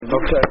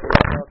Okay,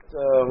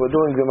 we're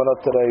doing Gemara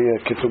today,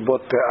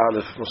 Ketuvot Pe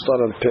Aleph. We'll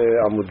start on Pe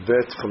Amud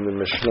Bet from the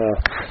Mishnah.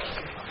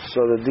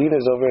 So the deen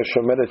is over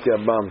Shomeret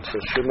Yabam. So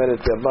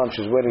Shomeret Yabam,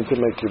 she's waiting to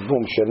make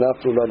Yibum.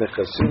 Shenaf Lula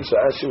Nechasim. So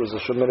as she was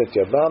a Shomeret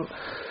Yabam,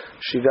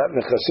 she got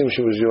Nechasim,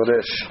 she was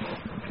Yoresh.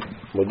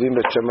 Modim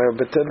Bet Shemer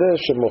Bet Teleh,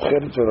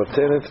 Shemocheret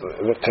Verotenet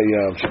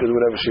Vekayam. She could do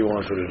whatever she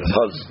wants with it. It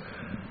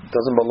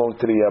doesn't belong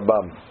to the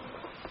Yabam.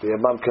 The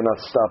Yabam cannot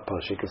stop her.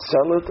 She could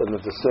sell it, and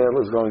if the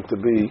sale is going to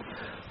be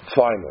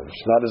final,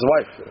 it's not his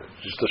wife,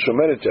 it's just a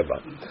Shomeret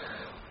Yabam.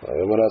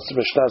 When the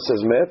Mishnah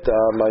says Meta,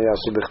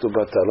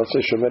 let's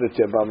say Shomeret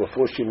Yabam,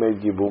 before she made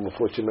Yibum,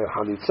 before she made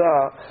Halitza,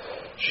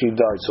 she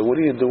died. So what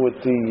do you do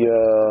with the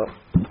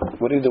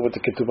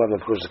Ketubah?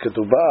 Of course, the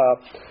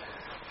Ketubah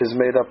is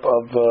made up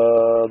of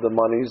the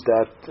monies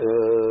that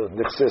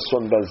Nechses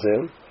Son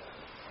Bazel,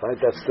 right?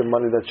 That's the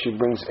money that she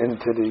brings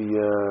into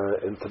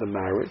the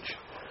marriage.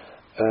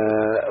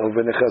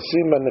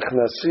 ובנכסים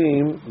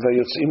הנכנסים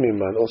ויוצאים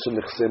ממן, also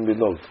נכסי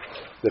מילוג.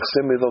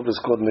 נכסי מילוג is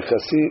called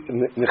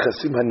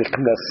נכסים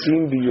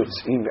הנכנסים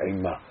ויוצאים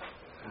עימה.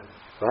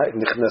 Right?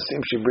 נכנסים,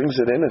 she brings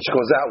it in and she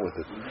goes out with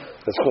it.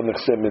 That's called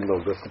נכסי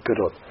מילוג, that's the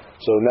pirot.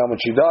 So now when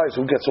she dies,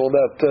 who gets all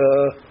that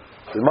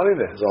the money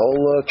there? There's a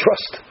whole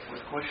trust.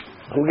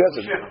 Who gets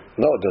it?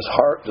 No, does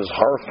her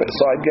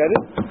side get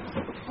it?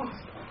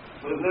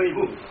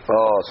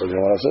 Oh, so you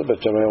want to say, but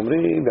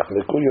אומרים,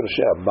 יחלקו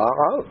יורשי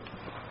הבעל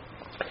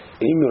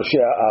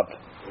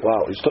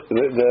wow,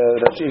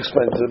 Rashi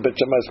explains the Bet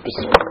Shammai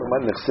specifically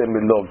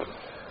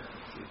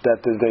that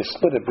they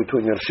split it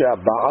between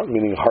Yersheh Baal,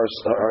 meaning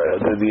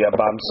the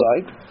Abam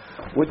side,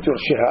 with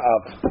Yersheh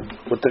Av,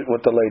 with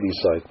the lady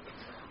side.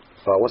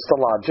 What's the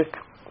logic?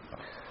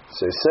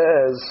 So it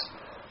says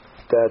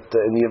that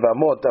in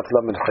Yevamot Daf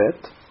Lamed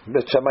Chet,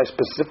 Bet Shammai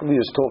specifically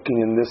is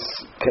talking in this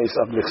case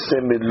of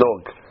Nechsei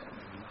Milog.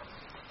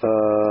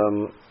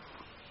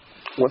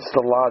 What's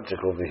the logic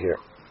over here?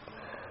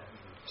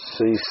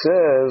 So he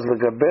says,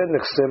 "Legabe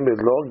nechsei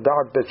milog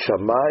da'at Bet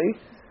Shammai,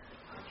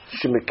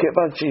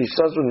 shemekevan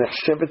she'isha zu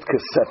nechshevet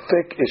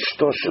kesafek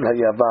ishto shel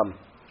hayabam."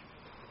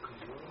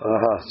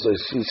 So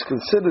she's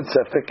considered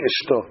safek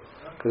ishto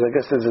because I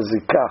guess there's a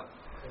zikah.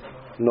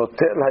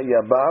 Notel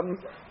hayabam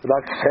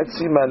rak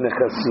chetzi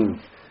ma'nechasim,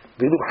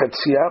 vilu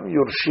chetziyam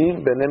yorshim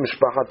bnei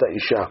mishpachat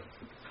ha'isha.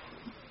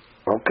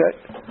 Okay,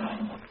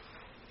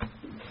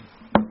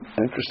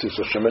 interesting.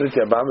 So Shomeret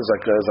Yabam is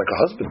like a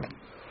husband.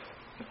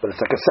 But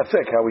it's like a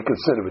safek, how we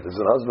consider it. Is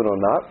it a husband or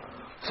not?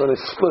 So they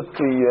split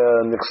the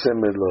Nechsei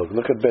Milog.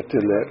 Look at Bet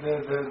Teleh.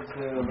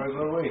 The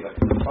regular way, like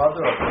the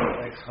father of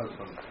the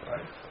ex-husband,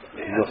 right?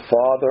 The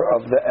father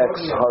of the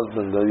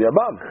ex-husband, the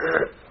Yabam.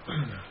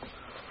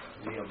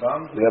 The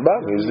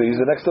Yabam, he's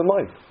the next in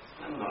line.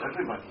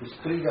 There's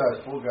 3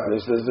 guys, 4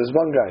 guys. There's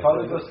one guy.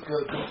 Father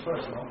comes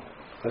first, no?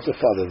 That's the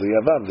father, the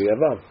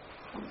Yabam.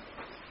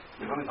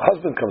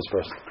 Husband comes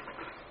first.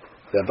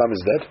 The Yabam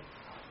is dead.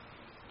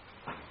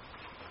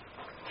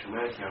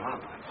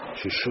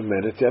 She's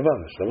Shomeret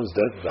Yavam. Someone's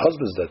dead. The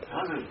husband's dead.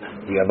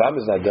 The Yavam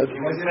is not dead.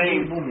 He was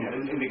saying,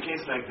 in the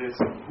case like this,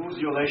 who's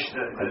your relation?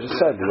 I just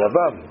said the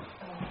Yavam.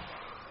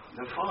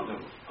 The father.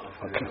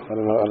 Okay, I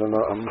don't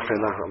know. I'm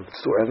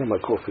still adding my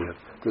coffee here.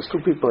 There's 2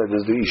 people here.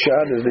 There's the Isha,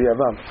 there's the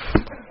Yavam.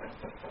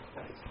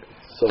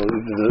 So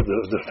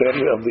the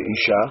family of the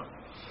Isha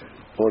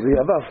or the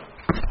Yavam.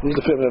 Who's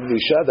the family of the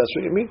Isha? That's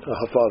what you mean? Or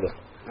her father?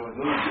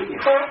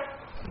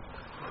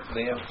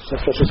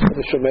 That's why she's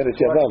called Shomeret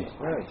Yavam.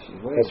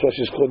 That's why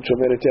she's called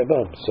Shomeret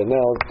Yavam. So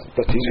now,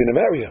 but he's going to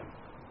marry her.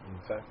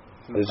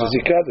 There's a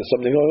zikah. There's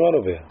something going on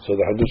over here. So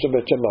the Hadush of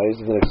Bet Shammai is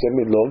the Nechsei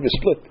Milog is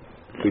split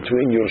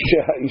between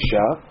Yorsheh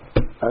Ha'isha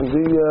and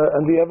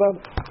the Yavam.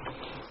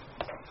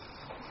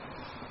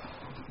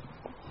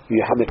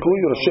 Yahaliku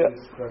Yorsheh.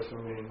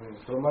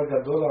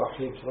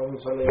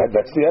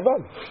 That's the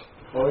Yavam.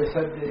 Or he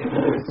said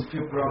it's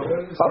 2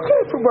 brothers. Okay,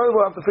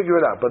 we'll have to figure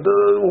it out. But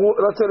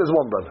let's say there's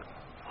one brother.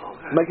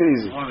 Make it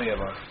easy. One of the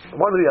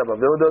Yabam.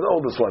 The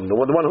oldest one. The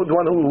one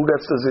who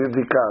gets the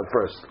zikah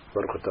first.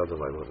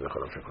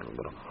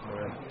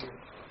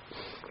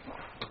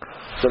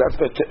 So that's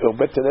Bet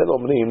Teleh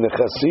Omrim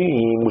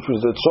Nechasim, which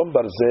was the Tzom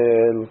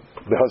Barzel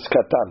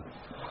Behazkatan.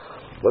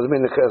 What does it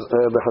mean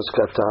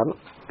Behazkatan?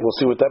 We'll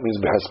see what that means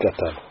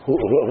Behazkatan. Who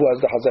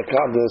has the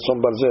Hazakah, the Tzom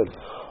Barzel?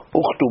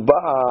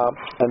 Uchtubah,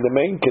 and the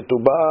main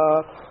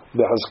Ketubah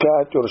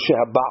Behazkat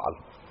Yorsheh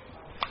Baal.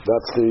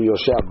 That's the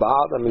Yosheh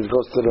Baal, and it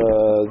goes to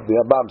the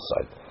Abam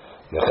side.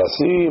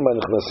 Nechasim,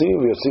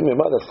 Nechnasim, Yosim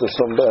Mimah, that's the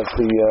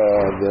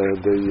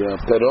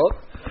Perot.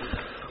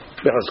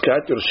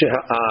 Behazkat Yosheh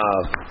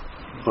Av.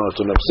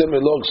 So Nechsei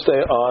Milog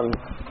stay on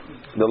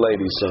the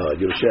ladies' side.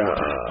 Yosheh Av.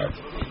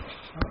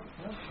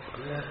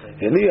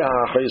 We'll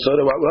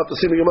have to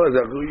see the Gemara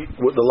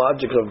with the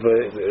logic of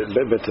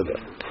Bet Teleh.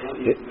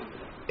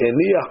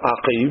 Eniyah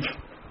Achiv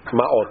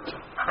Ma'ot.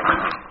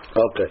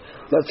 Okay,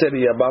 let's say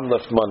the Yabam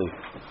left money.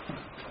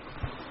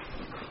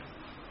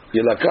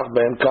 Yilakach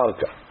be'en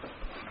karka.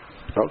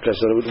 Okay,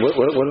 so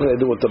what do they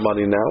do with the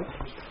money now?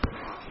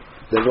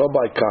 They go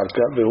by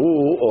karka,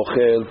 vehu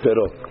ochel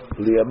perot.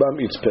 the Yabam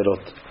eats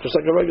perot, just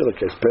like a regular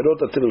case. Perot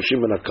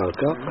atilushim min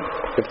karka.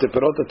 If the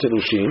perot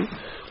atilushim,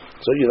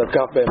 so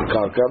yilakach behem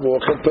karka,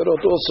 v'ochel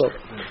perot also.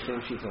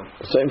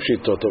 Same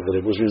shitot over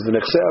there, which means the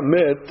nechsei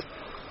amet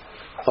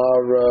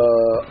are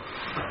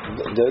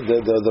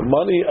the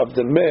money of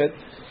the met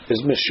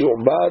is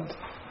mishu'bad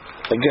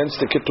against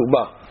the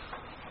ketubah.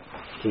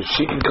 So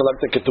she can collect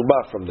the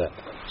ketubah from that.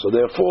 So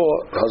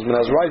therefore, the husband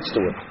has rights to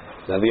it.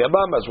 Now the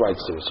Yabam has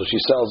rights to it, so she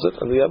sells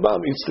it, and the Yabam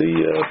eats the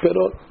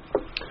perot.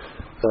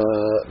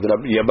 The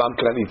Yabam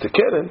cannot eat the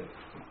keren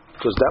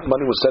because that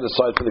money was set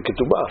aside for the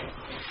ketubah,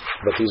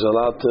 but he's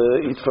allowed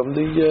to eat from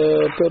the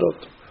perot.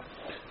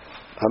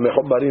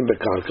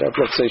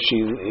 Let's say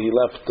he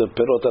left the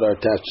perot that are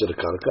attached to the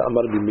karka.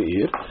 Amar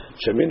b'meir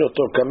shemin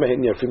oto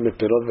kamehin yafin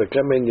perot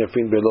vekamehin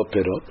yafin belo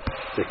perot.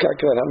 They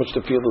calculate how much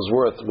the field is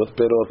worth with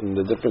perot and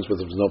the difference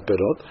with there's no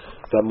perot.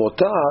 The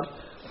motar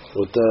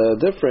with the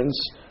difference.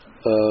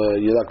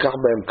 Yilakach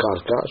behem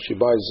karka. She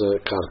buys a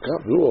karka.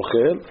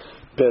 V'uochel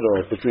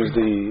perot, which means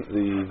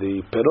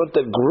the perot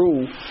that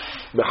grew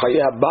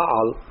b'chayei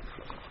baal.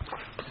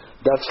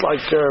 That's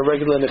like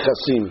regular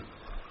nechasim.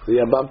 The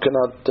Yabam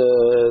cannot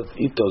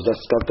eat those.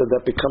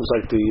 That becomes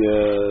like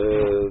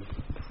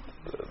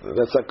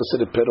that's like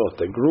considered perot.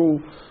 They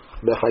grew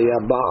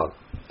b'chayei baal.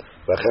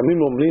 V'chamim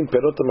omrim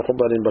perot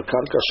mechubarim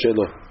b'karka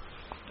shelo.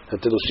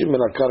 Hatilushim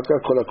min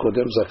karka kol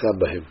hakodem zaka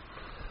b'hem.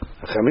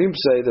 Chamim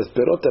say that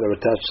perot that are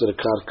attached to the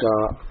karka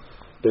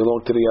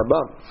belong to the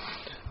Yabam,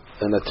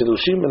 and the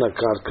tilushim in the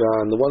karka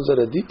and the ones that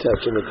are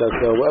detached from the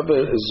karka, whoever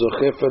is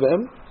zocheh for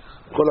them,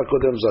 kol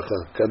hakodem zacha.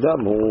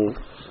 Kadam hu,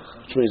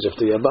 which means if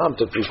the Yabam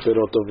took these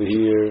perot over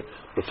here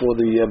before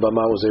the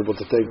Yabama was able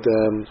to take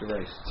them,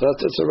 so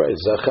it's a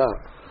raise. Zacha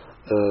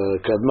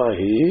kadma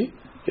hi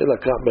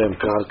yilakach behem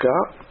karka.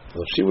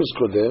 If she was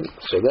kodem,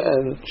 so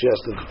then she has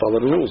to follow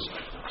the rules.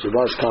 She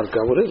buys karka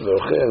with it, you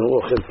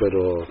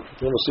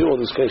will see all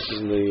these cases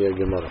in the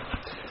Gemara.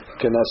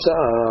 Kenasa,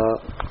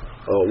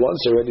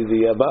 once already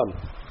the Yabam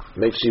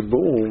makes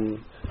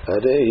yibum,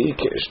 harei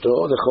ke'eshto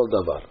lechol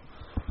davar.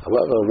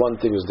 However, one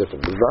thing is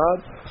different.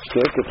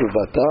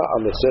 Ketuvata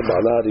al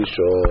ba'ala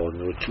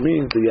rishon, which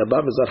means the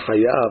Yabam is not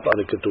hayav on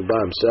the ketubah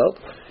himself.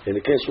 In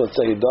the case, let's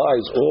say he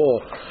dies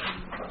or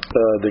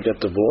they get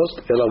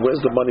divorced.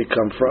 Where's the money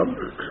come from?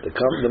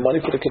 The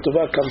money for the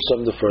ketubah comes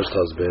from the first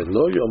husband.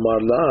 Lo yomar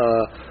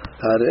la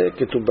hare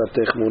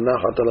ketubatech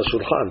munachat ala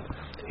shulchan.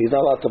 He's not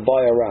allowed to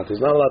buy around.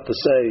 He's not allowed to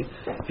say,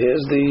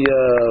 here's the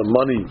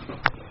money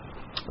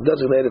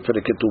designated for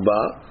the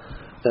ketubah,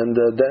 and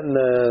then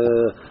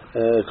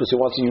because he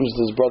wants to use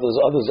his brother's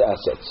other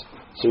assets,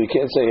 so he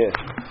can't say, here,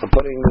 I'm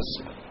putting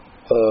this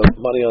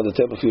money on the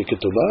table for your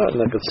ketubah,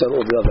 and I can sell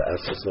all the other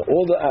assets. Now,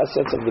 all the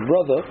assets of the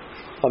brother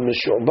are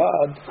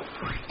mishubad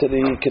to the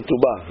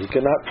ketubah. He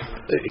cannot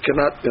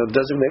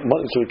designate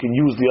money so he can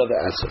use the other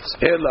assets.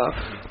 Ela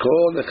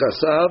kol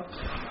nechasav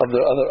of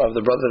the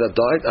brother that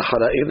died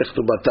achara'in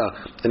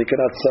lechtubata, and he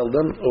cannot sell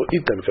them or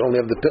eat them. He can only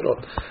have the pirot.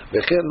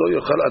 V'chen lo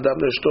yochal adam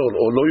leshtol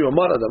or lo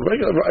yomar adam.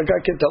 A guy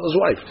can't tell his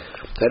wife.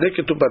 Harei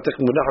ketubatek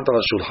munachat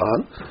al shulchan,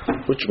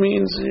 which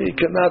means he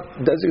cannot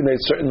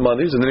designate certain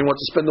monies, and then he wants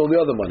to spend all the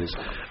other monies.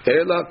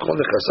 Ela kol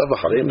nechasav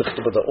achara'in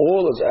lechtubata.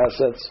 All his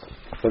assets,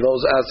 for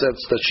those assets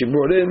that she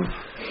brought in,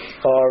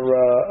 are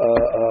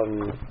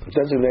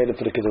designated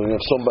for the ketubah. You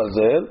have som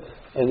bazel,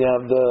 and you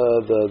have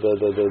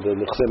the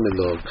nechsei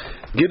milog.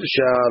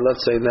 Girsha,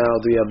 let's say now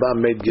the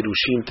Yabam made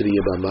girushim to the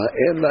Yabama,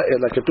 and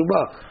la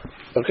ketubah.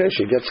 Okay,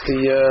 she gets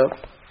the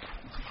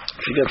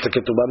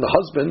ketubah. And the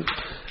husband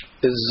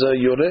is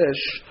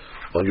yoresh,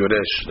 or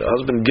yoresh. The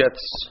husband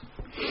gets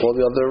all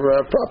the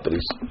other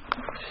properties.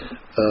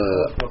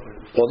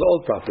 All the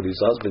old properties.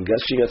 The husband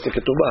gets, she gets the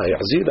ketubah.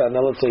 Yazira,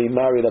 now let's say he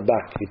married her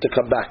back. He took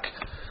her back.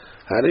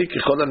 So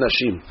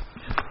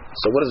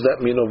what does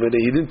that mean over there?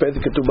 He didn't pay the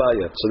ketubah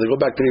yet, so they go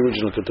back to the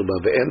original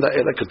ketubah.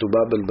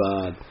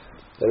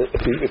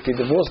 If he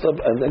divorced her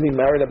and then he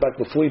married her back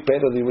before he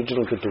paid her the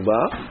original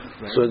ketubah,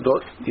 so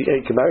he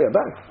can marry her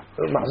back.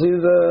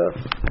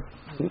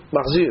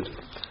 Mahzir.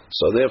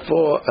 So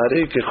therefore,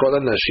 Ari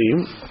kechol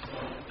nashim.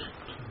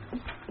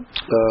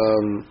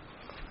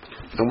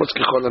 And what's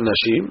kechol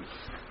nashim?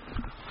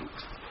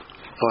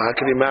 How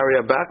can he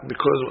marry her back?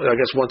 Because I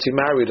guess once he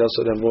married her,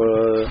 so then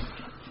we're.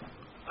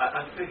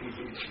 I think he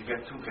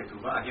got two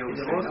ketubah. He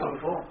divorced her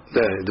before.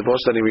 Yeah, he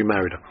divorced and he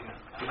remarried her.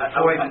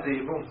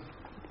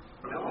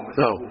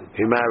 No,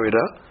 he married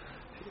her.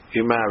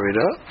 He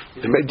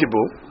made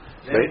yibum.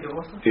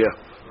 Yeah,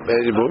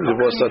 made yibum.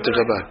 Divorced her, took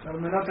her back.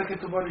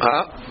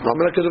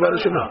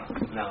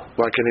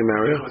 Why can't he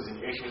marry her?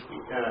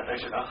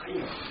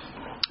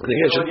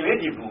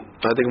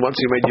 I think once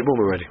he made yibum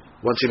already.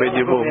 Once he made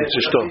yibum, it's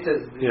just stop.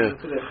 Yeah.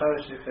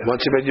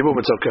 Once he made yibum,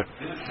 it's okay.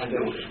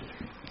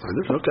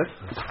 Okay.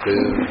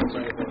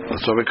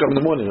 That's why we come in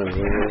the morning. All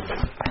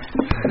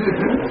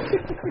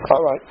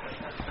right.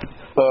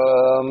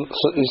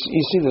 So you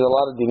see, there's a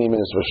lot of dinim in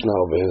this Mishnah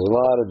over here. There's a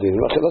lot of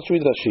dinim. Okay, let's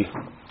read Rashi.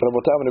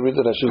 Rabotah, I'm going to read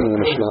the Rashi in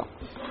the Mishnah.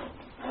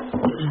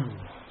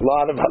 A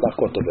lot of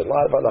halachot of it. A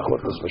lot of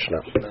halachot in this Mishnah.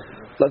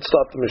 Let's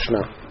start the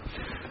Mishnah.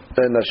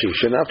 Nashi.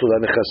 Shenaflu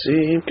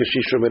Nechasim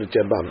Keshi Shomeret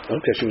Yabam.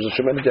 Okay, she was a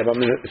Shomeret Yabam.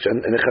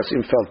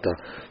 Nechasim Falta.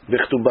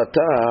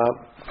 V'chtubata.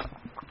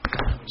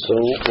 So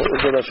what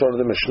was the lashon of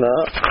the Mishnah?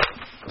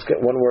 Let's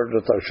get one word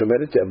at a time.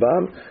 Shomeret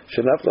Yabam.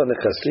 Shenaflu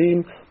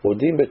Nechasim.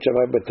 Modim Bet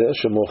Shammai Betel.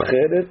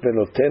 Shemocheret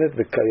Venotenet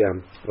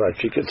V'kayam. Right.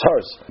 It's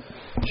hers.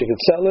 She can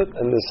sell it,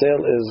 and the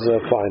sale is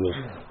final.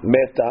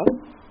 Meta.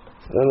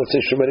 Then let's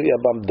say Shomeret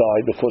Yabam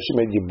died before she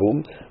made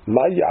Yibum.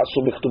 Ma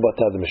yasu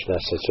b'chtubata, the Mishnah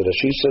says. So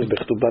Rashi says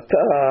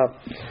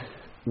b'chtubata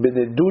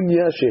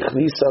b'nedunya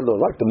sheichnisa lo,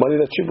 like the money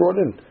that she brought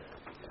in.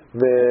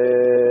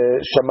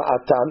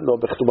 V'shama'atan lo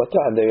b'chtubata,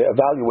 and they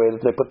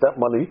evaluated, they put that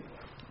money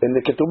in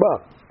the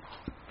ketubah.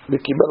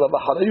 V'kibel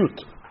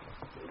b'harayut.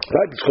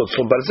 Right, it's called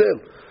Sum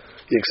Barzel.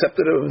 He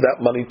accepted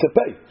that money to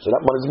pay. So that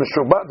money is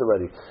mishrubat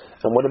already.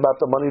 And what about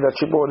the money that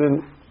she brought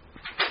in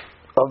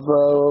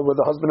where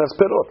the husband has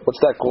pirot?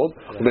 What's that called?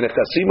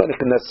 V'nechasim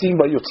ha'nechnasim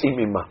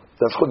v'yotzim imma.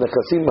 That's called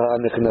nechasim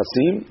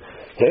ha'nechnasim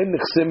hen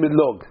nechsim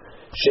midlog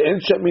she'en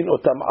shamin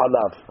otam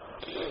alav,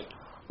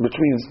 which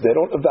means they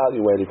don't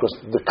evaluate it because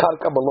the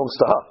karka belongs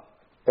to her.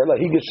 Ella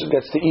he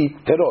gets to eat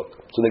pirot,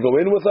 so they go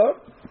in with her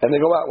and they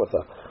go out with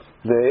her.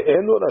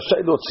 Ve'eno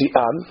rashai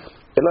lotzi'an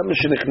ella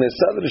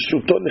mishenechnesa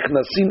l'rishuto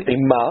nechnasim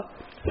imma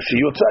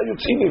she'yotza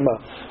yotzim imma.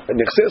 And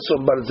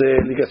nechseso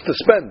barzel, he gets to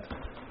spend,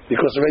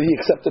 because already he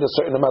accepted a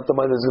certain amount of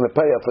money that's going to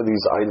pay her for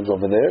these items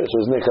over there. So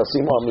his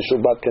nechasim are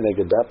mishubat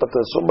keneged that. But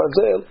the sum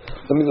barzel,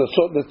 I mean the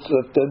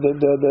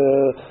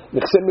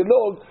nechsim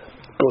milog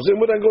goes in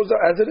with and goes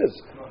out as it is.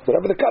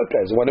 Whatever the karka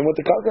is, went in with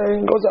the karka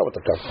and goes out with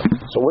the karka.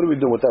 So what do we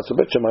do with that? So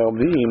bet Shemai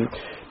omrim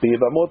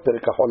b'yivamot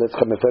perek hacholetz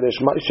chameferesh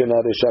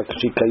ma'ishena resha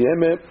k'shi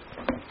kayemet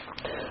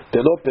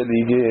telo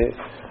pelige.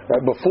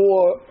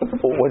 Before,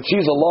 when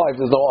she's alive,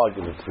 there's no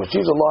argument. When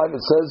she's alive,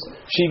 it says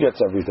she gets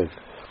everything.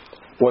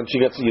 When she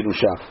gets the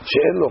Yerusha.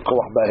 She'en lo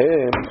koach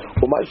bahem,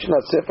 u'may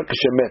shenat sefer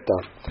k'shemeta.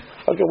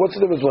 Okay, what's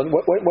the difference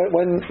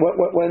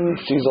when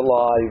she's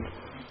alive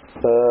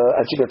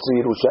and she gets the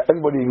Yerusha?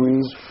 Everybody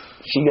agrees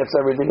she gets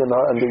everything, and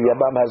the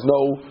Yabam has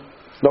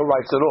no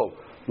rights at all.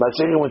 Not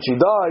saying when she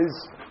dies,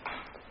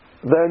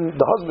 then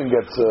the husband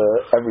gets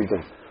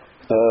everything.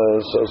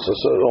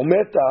 So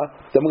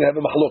Ometa, then we have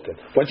a mahloket.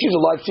 When she's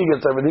alive, she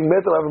gets everything.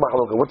 Meta, we have a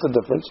mahloket. What's the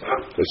difference?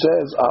 It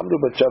says, Amru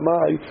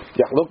b'Shamai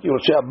yachlok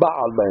Yorshei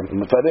Baal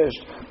b'hem. Mefarish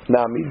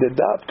Nami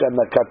dedavka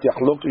nakat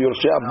yachlok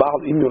Yorshei Baal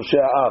im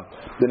Yorshei Av.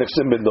 The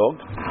nechsim midlog.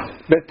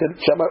 But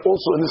Shammai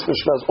also in this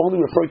Mishnah is only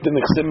referring to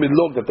nechsim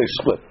midlog that they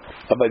split.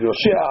 But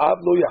Yorshei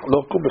Av lo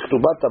yachloku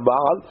b'chtubat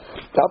Baal.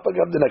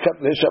 Tapagav the nakat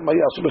neShammai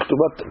yasu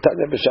b'chtubat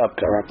Tanya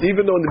b'Shavka.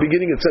 Even though in the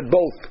beginning it said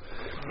both.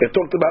 It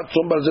talked about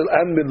Sum Barzel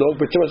and Midlog,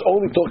 but she was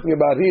only talking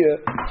about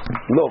here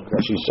Log,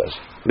 as she says.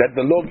 That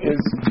the Log is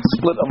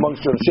split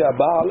amongst Yorshei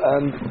Baal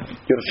and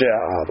Yorshei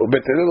Av.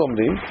 Ubetelil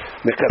omrim,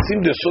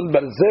 Nechasim de Sum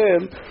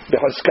Barzel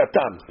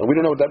b'chazkatan. And we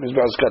don't know what that means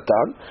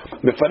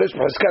b'chazkatan. Mefarish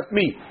b'chazkat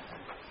mi.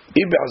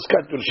 I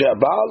b'chazkat Yorshei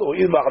Baal, or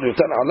I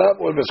b'chazkat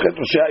alav, or b'chazkat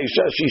Yorshei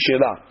Isha she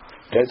shela.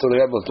 Okay, so they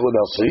have what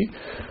they'll see.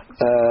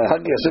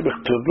 Hagi yaseh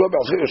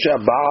b'chazkat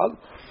Yorshei Baal,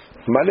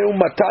 Maleu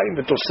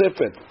matayim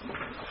v'tosefet.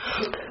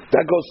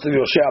 That goes to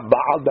Yorshei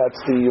Baal.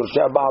 That's the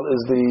Yorshei Baal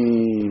is the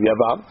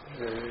Yavam.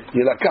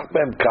 Yilakach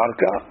behem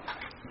karka.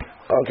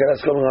 Okay,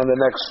 let's go on the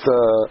next.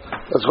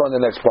 Let's go on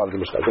the next part of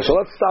the Mishnah. Okay, so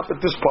let's stop at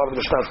this part of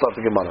the Mishnah and start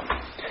the Gemara.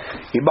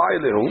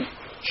 Ibaylehu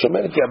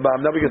Shomeret Yabam.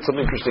 Now we get some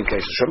interesting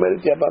cases. Shomeret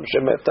Yabam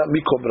Shemeta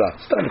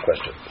Mikobra. Stand the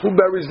question. Who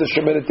buries the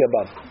Shomeret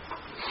Yabam?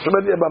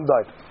 Shomeret Yabam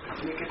died.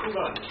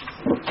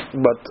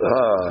 But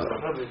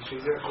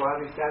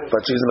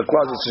she's in the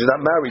closet. She's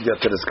not married yet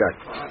to this guy.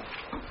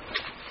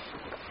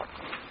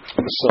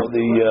 So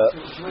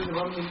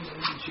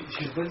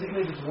she's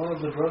basically one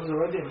of the brothers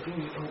already. Her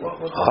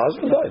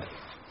husband died.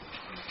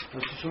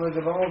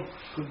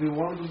 Could be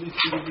one, could be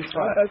two, could be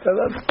five. That's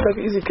like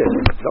an easy case.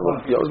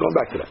 I was going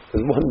back to that.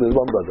 There's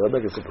one brother. I'll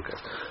make a simple case.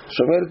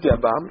 Shomeret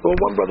Yabam. Well,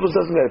 one brother was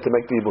designated to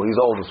make the evil. He's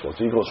the oldest one,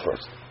 so he goes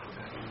first.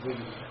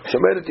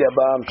 Shomeret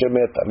Yabam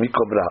Shemeta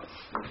Mikobra.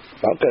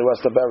 Okay, who has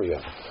to bury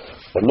her?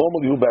 But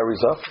normally, who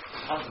buries her?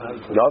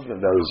 The husband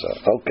buries her.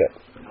 Okay.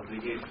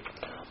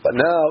 But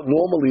now,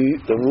 normally,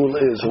 the rule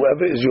is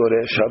whoever is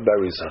Yoresh, her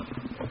buries her.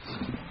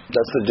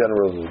 That's the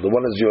general rule. The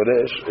one is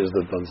Yoresh is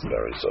the one's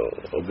bury. So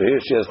over here,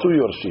 she has two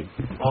Yorshim.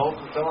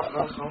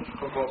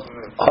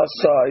 Her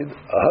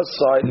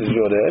side is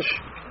Yoresh,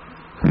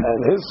 and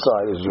his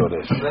side is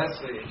Yoresh.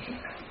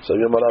 So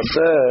Gemara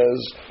says,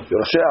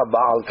 Yorshei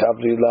Baal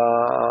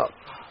Kabrila.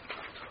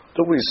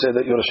 Do we say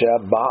that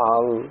Yorshei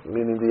Baal,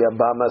 meaning the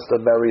Yabam has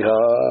to bury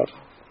her?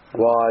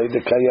 Why?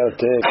 The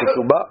Kayarte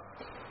Ketubah.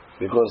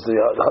 Because the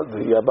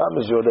Yabam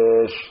is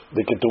Yoresh,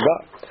 the Ketubah.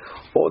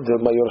 Or the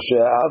Yorshei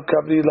Av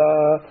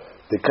Kabrila,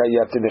 the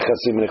Kayati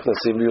Nechasim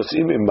Nechnasim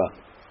Yosim Imma.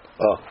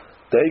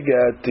 They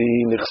get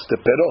the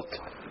Perot.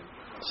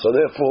 So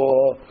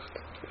therefore,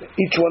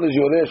 each one is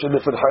Yoresh in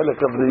different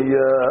halak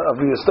of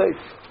the estate.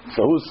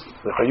 So who's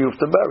the Chayuv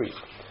to bury?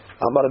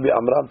 Amar Bi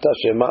Amram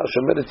Tashema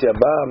Shomeret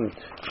Yabam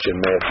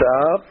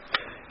Shemeta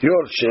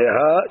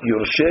Yorsheha,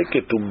 Yorshe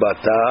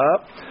Ketubata,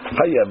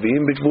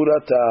 Hayabim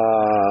Bikburata.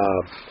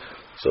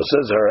 So it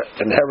says her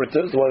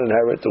inheritors, the one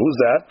inherit. Who's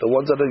that? The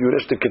ones that are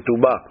Yoresh to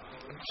Ketubah.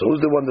 So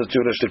who's the one that's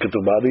Yoresh to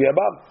Ketubah? The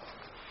Yabam.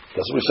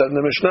 That's what we said in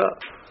the Mishnah.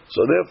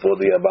 So therefore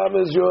the Yabam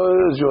is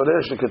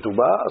Yoresh to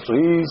Ketubah. So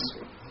he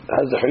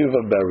has the Hayuv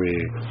of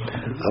burying.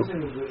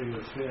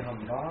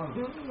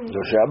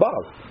 Yorshe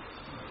Abam.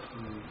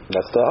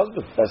 That's the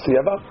husband. That's the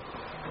Yabam.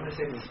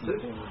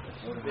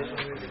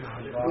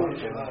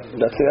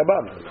 That's the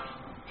Yabam.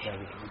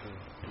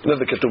 No,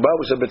 the Ketubah,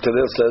 we said Bet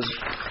Hillel says,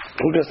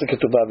 who gets the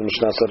Ketubah? The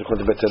Mishnah said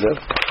according to Bet Hillel.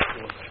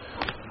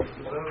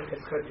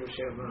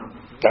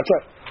 That's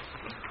right.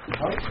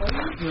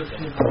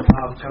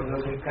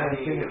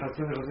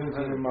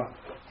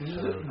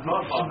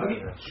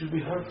 Should be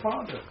her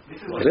father.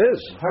 It is.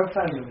 Her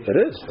family. It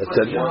is.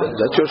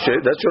 That's your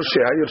share. That's your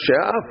share. Your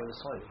share.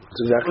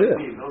 That's exactly it.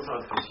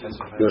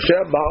 Your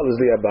share Baal is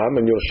the Abam,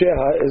 and your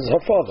share is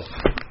her father.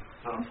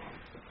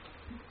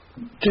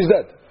 She's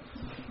dead.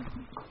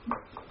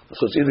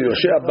 So it's either your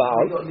share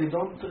Baal. They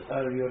don't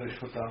Yoresh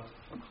Hota.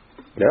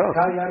 Yeah.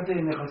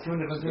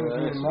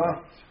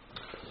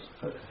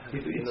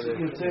 If it's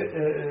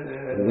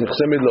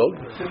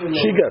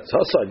she gets,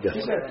 her side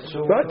gets.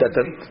 Right,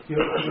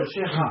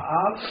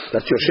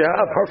 that's your share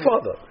of her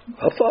father.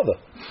 Her father.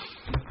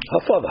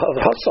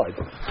 Her side.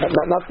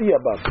 Not the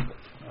Abam.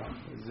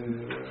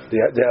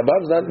 The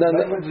Abam's not.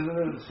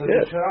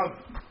 Yeah.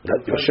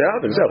 That's your share,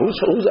 exactly.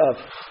 Who's Av?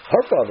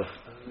 Her father.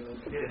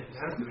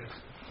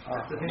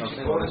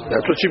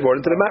 That's what she brought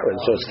into the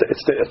marriage. So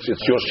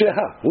it's your share.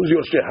 Who's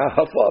your share?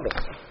 Her father.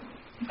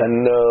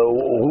 And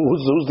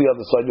who's the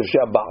other side?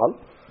 Yoshia Baal.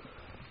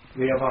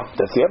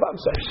 That's the Yabam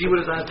side. She would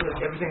have done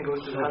everything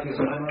goes to the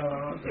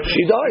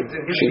She died.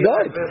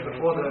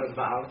 Before the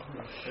Baal.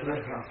 And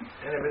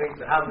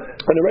everything.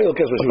 In the regular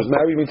case, when she was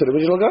married, you mean to the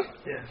original guy?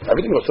 Yeah.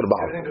 Everything goes to the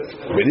Baal.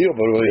 But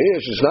here,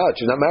 she's not.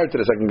 She's not married to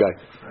the second guy.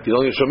 He's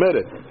only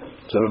Shomered.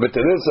 So the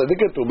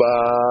Ketubah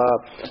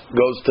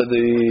goes to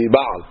the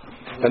Baal.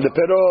 And the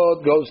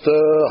Perot goes to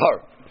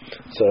her.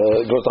 So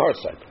it goes to her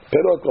side.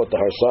 Perot goes to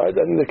her side,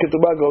 and the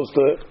Ketubah goes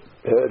to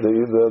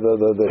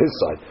his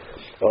side.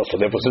 So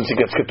therefore, since he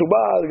gets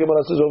Ketubah, the Gemara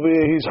says over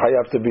here, he's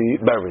hayab to be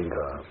burying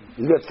her.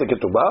 He gets the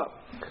Ketubah,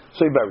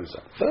 so he buries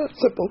her. That's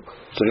simple.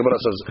 So the Gemara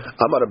says,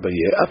 Amar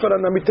Abaye, Afaran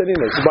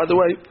Amitenina. So by the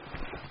way,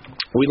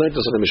 we learned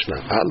this in the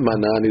Mishnah.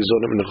 Almana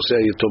nizonim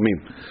nechosei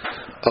yitomim.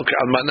 Okay,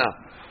 Almana.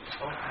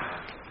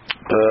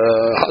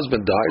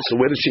 Husband dies, so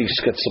where does she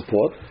get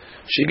support?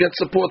 She gets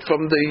support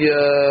from the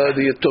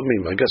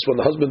Yatomim. I guess when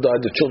the husband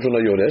died, the children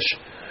are Yoresh.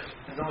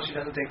 As long as she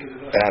doesn't take it.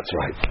 That's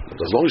right.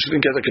 As long as she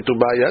didn't get the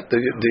Ketubah yet, the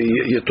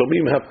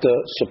Yatomim have to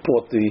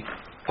support the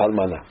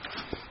Almana.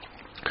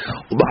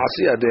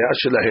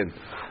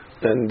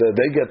 And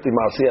they get the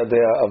Ma'asiyah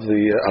Dea of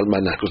the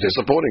Almana because they're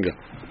supporting her.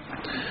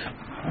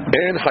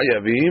 And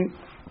Hayavim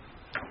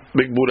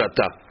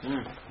Bigburata.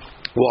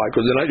 Why?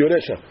 Because they're not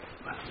Yoresha.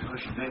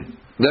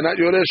 They're not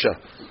Yoresha,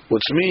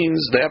 which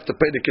means they have to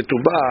pay the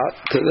ketubah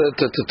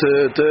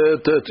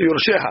to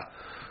Yorsheha.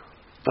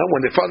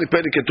 When they finally pay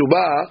the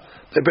ketubah,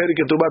 they pay the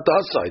ketubah to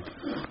her side.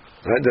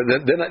 Right?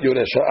 They're not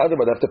Yoresha,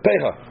 but they have to pay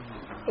her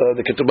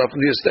the ketubah from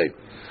the estate.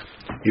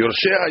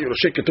 Yorsheha,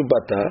 Yorshe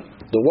ketubata,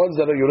 the ones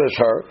that are Yoresh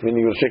her,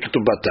 meaning Yorshe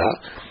ketubata,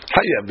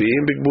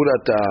 Hayabim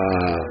Bigburata.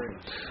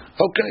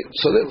 Okay,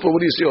 so therefore, what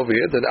do you see over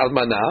here? That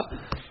Almana,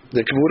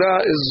 the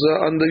kibura is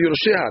under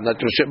Yorsheha, not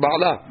Yorshe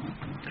Ba'ala.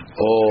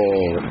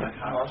 Oh,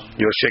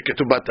 Yorshe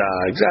Ketubata,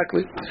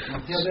 exactly.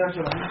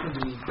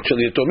 So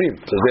the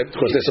Yatomim,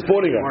 because they're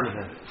supporting her.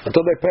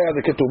 Until they pay her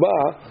the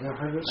Ketubah,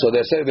 so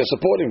they say they're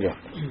supporting her.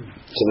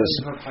 So this,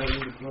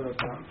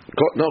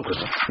 no,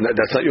 because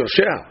that's not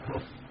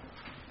Yorsheha.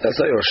 That's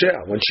not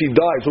Yorsheha. When she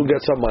dies, who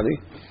gets her money?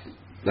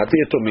 Not the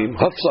Yatomim.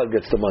 Her side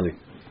gets the money.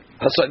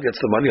 Her side gets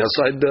the money. Her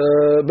side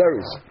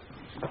buries.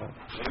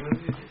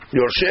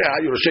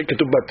 Yorsheha, Yorshe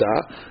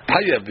Ketubata,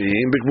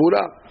 Hayavim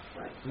Bigmura.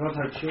 Not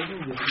her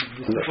children? Not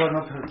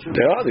her children?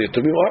 They are. The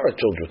Yatomim are her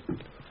children.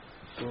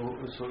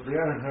 So they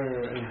are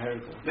her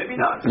inheritors? Maybe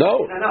not.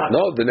 No.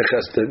 The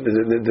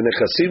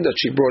Nechasim that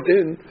she brought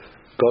in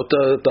go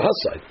to her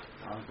side.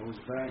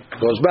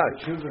 Goes back.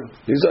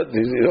 These are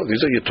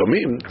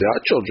Yatomim. They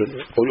are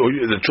children.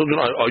 The children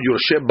are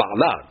Yoresh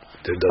Ba'ala.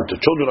 The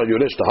children are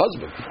Yoresh, the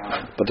husband.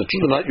 But the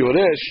children are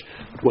Yoresh,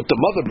 what the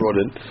mother brought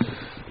in.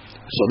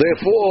 So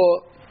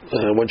therefore,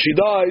 when she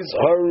dies,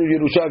 her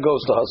Yerusha goes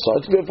to her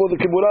side. So therefore, the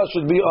Kibura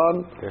should be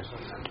on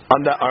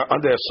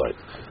their side.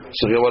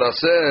 So Gemara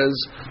says,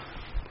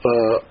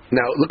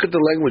 now look at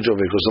the language over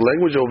here, because the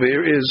language over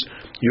here is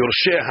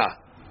Yorsheha.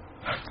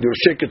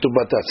 Yorshe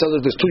Ketubata. It sounds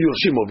like there's two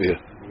Yorshim over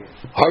here.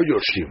 Her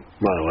Yorshim.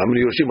 How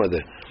many Yorshim are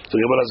there? So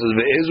Gemara says,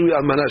 Ve'ezu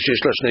Almana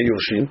sheyesh la shnei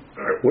Yorshim.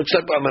 Which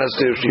type of Almana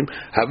shnei Yorshim?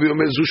 Havi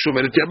omer zu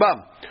shomeret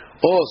yabam.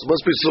 Oh, so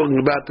must be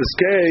talking about this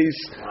case.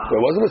 Well,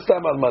 it wasn't a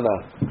Stam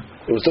Almana.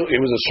 It was a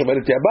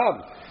Shomeret Yabam.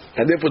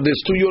 And therefore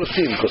there's two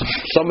Yorshim, because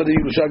some of the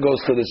Yerusha goes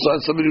to this side,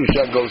 some of the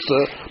Yerusha goes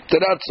to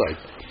that side.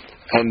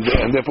 And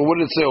therefore what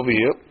did it say over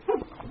here?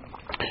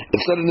 It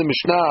said in the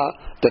Mishnah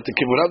that the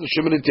Kivurat of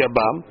Sheminit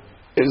Yabam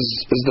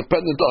is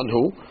dependent on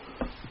who?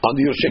 On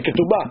the Yoshei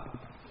Ketubah.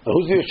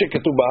 Who's the Yoshei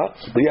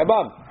Ketubah? The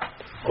Yabam.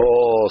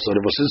 Oh, so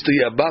since the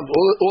Yabam,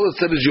 all it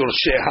said is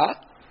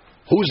Yorsheha.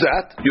 Who's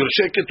that?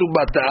 Yoshei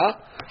Ketubata,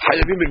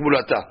 Hayavim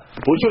B'Gvulata.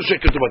 Who's Yoshei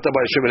Ketubata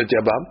by Sheminit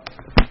Yabam?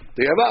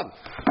 The Yabam.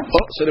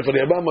 Oh, so therefore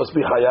the Yabam must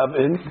be Hayav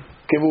in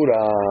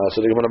Kivura.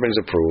 So the Gemara brings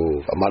a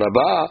proof.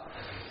 Amarabah,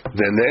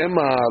 then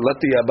let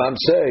the Yabam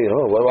say,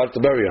 oh, what about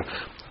the barrier?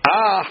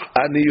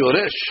 Ani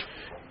Yoresh,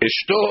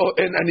 Ishto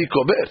en Ani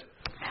Kober.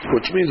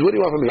 Which means, what do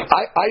you want from me?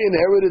 I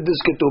inherited this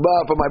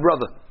Ketubah from my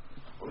brother.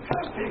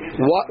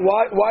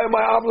 Why am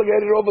I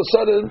obligated all of a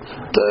sudden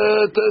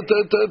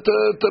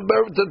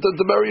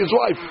to bury his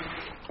wife?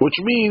 Which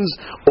means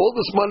all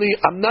this money,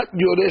 I'm not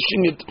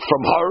yoreshing it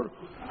from her.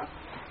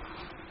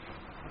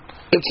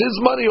 It's his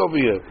money over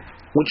here.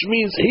 Which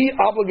means he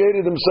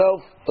obligated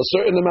himself a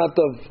certain amount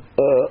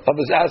of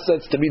his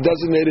assets to be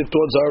designated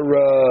towards her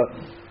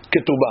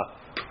ketubah.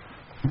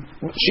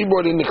 She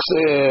brought in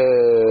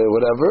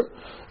whatever,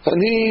 and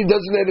he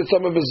designated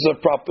some of his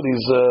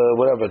properties,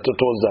 whatever,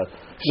 towards that.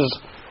 He says,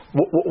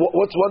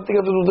 what's one thing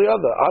other than the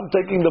other? I'm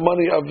taking the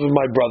money of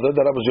my brother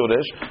that I was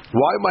Yoresh.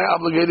 Why am I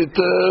obligated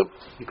to?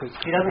 Because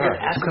he doesn't get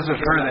assets. Because of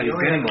her that he's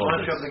getting all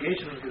this.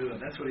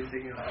 That's what he's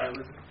taking.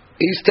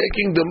 He's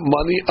taking the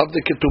money of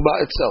the ketubah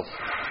itself.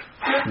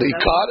 The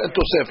ikar and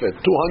tosefet.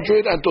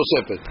 200 and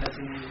tosefet.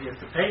 He has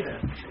to pay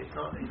them.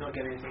 He's not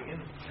getting anything in.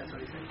 That's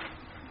what he's saying.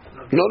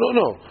 No.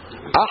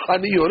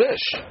 Ani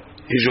Yoresh.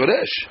 He's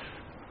Yoresh.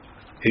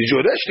 He's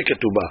Yoresh the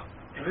ketubah.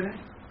 Everything?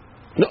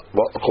 No,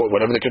 well,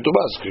 whatever the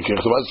ketubah is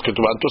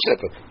ketubah and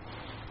tosefet.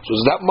 So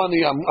it's that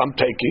money I'm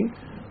taking,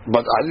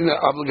 but I didn't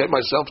obligate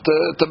myself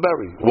to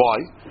bury. Why?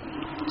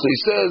 So he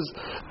says,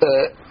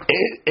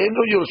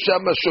 Eno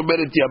Yoshama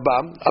Shomeret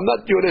Yabam. I'm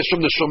not Yoresh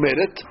from the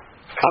Shomeret.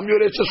 I'm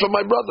Yoresh just from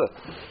my brother.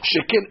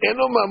 Shekin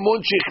Eno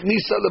Mamon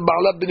Shechnisa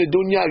LeBaala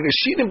B'Nedunya.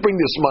 She didn't bring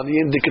this money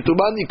in. The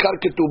ketubah, Nikar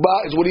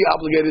ketubah, is what he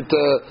obligated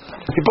to.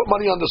 He put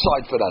money on the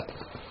side for that.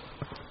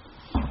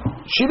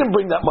 She didn't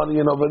bring that money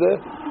in over there.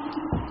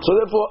 So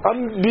therefore,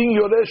 I'm being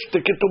Yoresh to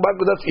ketubah,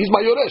 but he's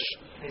my Yoresh.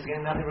 He's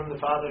getting nothing from the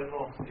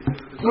father-in-law.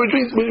 Which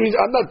means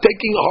I'm not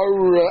taking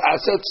her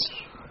assets.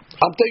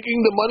 I'm taking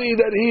the money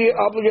that he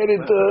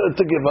obligated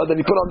to give her, that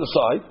he put on the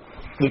side,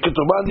 the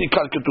ketubah, the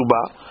ikar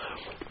ketubah,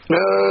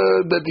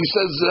 that he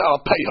says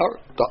I'll pay her,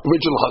 the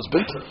original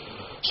husband.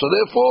 So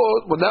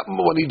therefore, when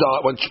he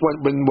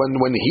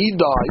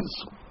dies,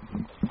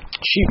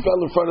 she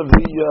fell in front of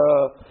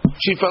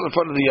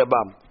the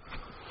Yabam.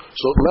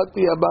 So let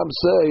the Yabam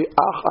say,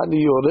 ani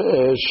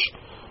Yoresh,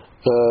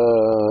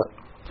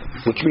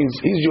 which means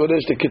he's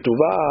Yoresh the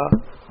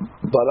ketubah,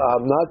 but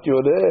I'm not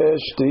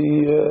Yoresh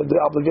the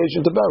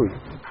obligation to bury.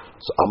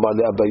 So Amar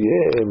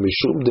le'Abaye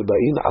mishum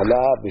debayin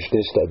ala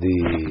b'shnei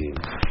stadim.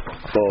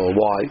 Oh,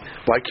 why?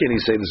 Why can't he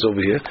say this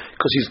over here?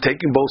 Because he's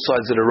taking both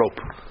sides of the rope.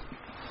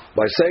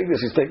 By saying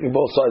this, he's taking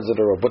both sides of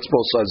the rope. What's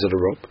both sides of the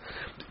rope?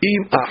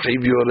 Im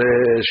achiv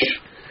Yoresh.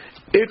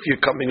 If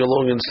you're coming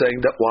along and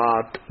saying that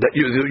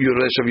you're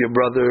Yoresh of your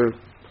brother,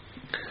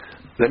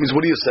 that means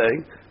what are you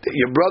saying? That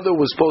your brother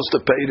was supposed to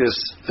pay this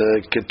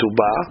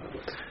ketubah,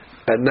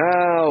 and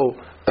now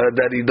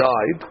that he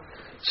died,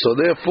 so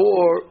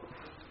therefore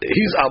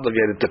he's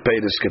obligated to pay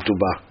this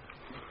ketubah.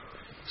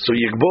 So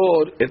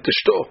yigbor et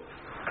ishto,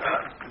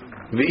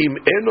 ve'im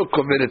eno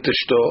kover et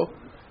ishto,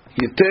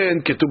 yiten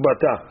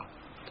ketubata.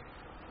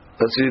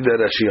 Let's read that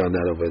Rashi on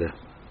that over there.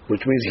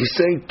 Which means he's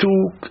saying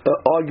two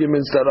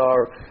arguments that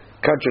are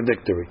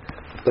contradictory.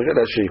 Look at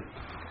Rashi.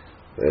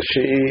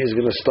 Rashi is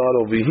going to start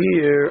over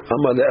here.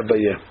 Amar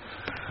le'Abaye.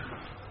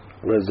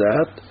 Where's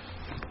that?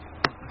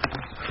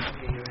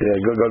 Yeah,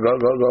 go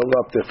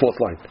up there. Fourth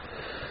line.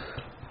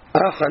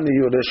 Ach ani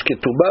yoresh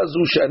ketubah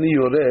zu she'ani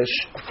yoresh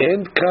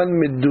en kan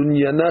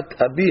medunyanat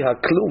abi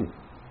haklum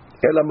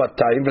ela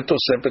 200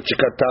 ותוספת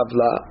שכתב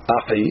לה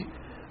אחי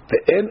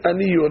ואין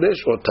אני יורש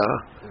אותה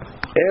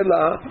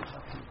ela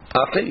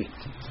אחי.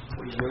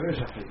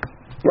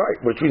 Right,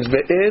 which means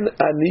ve'en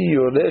ani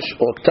yoresh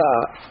ota.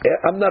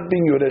 I'm not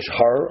being yoresh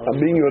her. I'm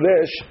being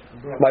yoresh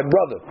my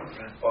brother.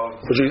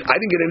 Which means I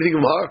didn't get anything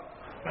from her.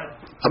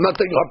 I'm not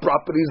taking her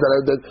properties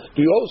that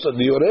you also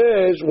the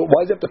yoresh.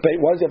 Why does he have to pay?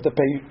 Why does he have to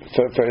pay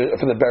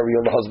for the burial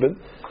of the husband?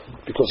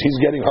 Because he's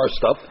getting her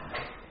stuff.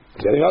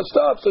 He's getting her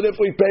stuff, so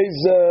therefore he pays.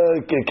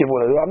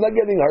 I'm not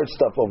getting her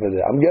stuff over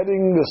there. I'm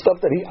getting the stuff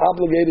that he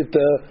obligated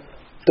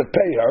to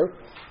pay her.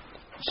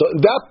 So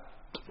that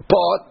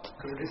part.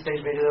 Because at this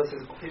stage, maybe all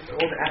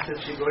the assets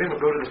she got in will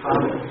go to the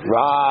father.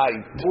 Right.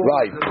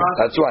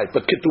 That's right.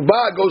 But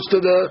ketubah goes to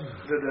the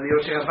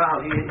Yoshei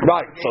Aval.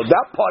 Right. So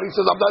that part he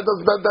says that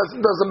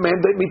doesn't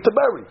mandate me to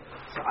bury.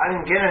 So I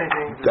didn't get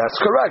anything. That's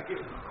correct.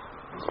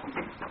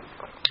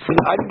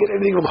 I didn't get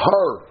anything from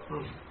her.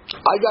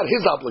 I got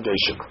his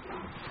obligation.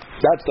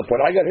 That's the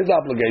point. I got his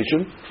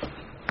obligation.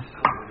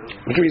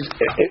 Which means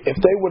if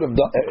they would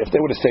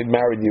have stayed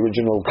married, the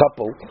original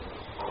couple.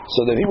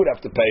 So then he would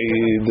have to pay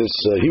this.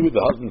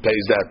 The husband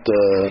pays that,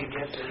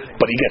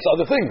 but he gets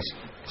other things.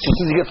 So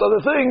since he gets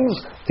other things,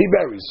 he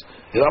buries.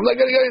 I'm not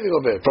getting anything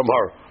of it from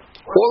her.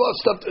 All our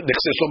stuff,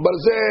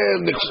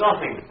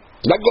 Nothing.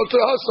 that goes to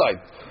her side.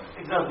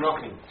 It's not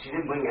nothing. She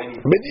didn't bring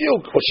anything.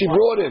 Mediuk, what she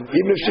brought in,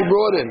 even if she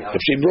brought in,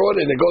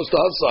 it goes to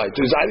her side.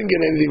 So I didn't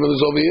get anything from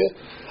this over here.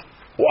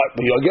 What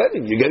you're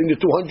getting? You're getting the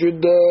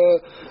 200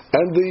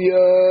 and the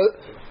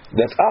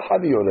that's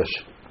Ahadi Yoresh.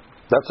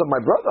 That's of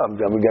my brother. I'm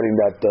getting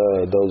that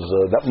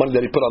money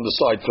that he put on the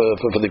side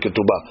for the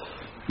ketubah.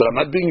 But I'm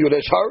not being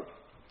Yoresh her.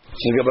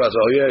 So the Gemara says,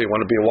 oh yeah, you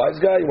want to be a wise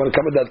guy? You want to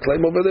come with that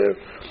claim over there?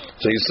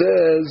 So he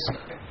says,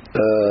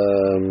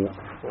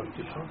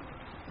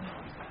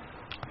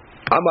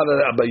 Amar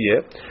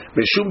Abaye,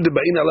 Veshum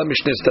debain ala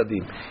mishne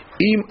stadim.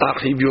 Im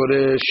achiv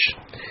yoresh,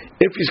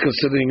 if he's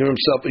considering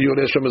himself a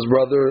yoresh from his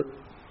brother,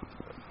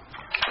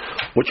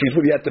 which means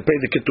he had to pay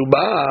the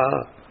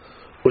ketubah,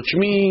 which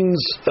means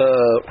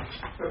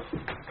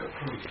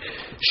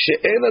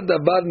she'en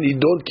hadavar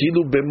nidon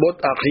kilu bemot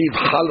achiv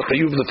hal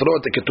chayuv lefro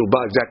at the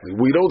ketubah. Exactly.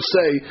 We don't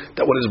say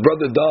that when his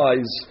brother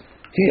dies,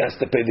 he has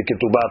to pay the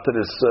ketubah to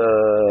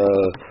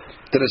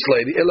this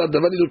lady. Ela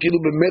hadavar nidon kilu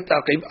bemet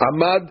achiv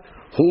amad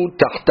hu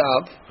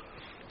tachtav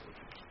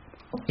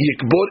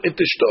yikbor et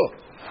ishto.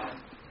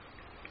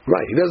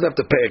 Right. He doesn't have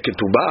to pay a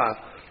ketubah.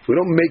 We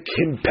don't make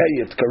him pay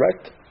it.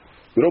 Correct.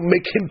 We don't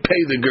make him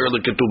pay the girl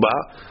the ketubah.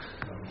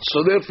 So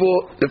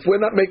therefore, if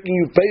we're not making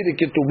you pay the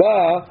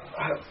ketubah,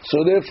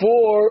 so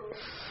therefore,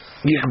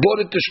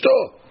 yichbor et ishto.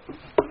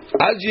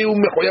 Az yehu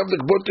mechoyav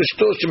likbor et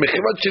ishto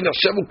shemechivat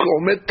shenachshavu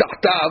k'omed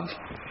tahtav.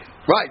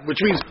 Right, which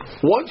means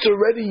once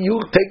already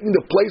you taking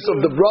the place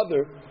of the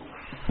brother.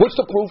 What's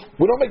the proof?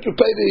 We don't make you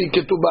pay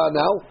the ketubah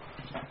now.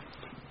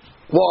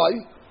 Why?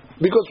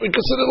 Because we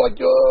consider like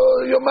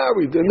you're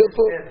married, and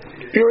therefore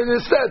you're in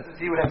his stead.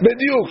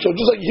 So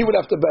just like he would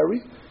have to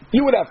bury.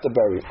 You would have to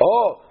bury.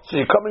 Oh,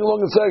 so you're coming along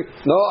and saying,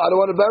 no, I don't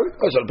want to bury?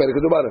 I shall pay the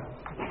ketubah.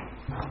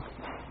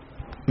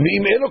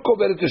 V'im eno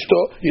kovet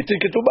ishto, yitin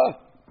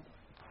ketubah.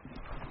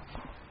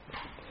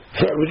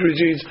 Which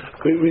means,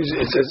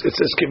 it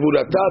says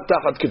kivurata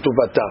tachat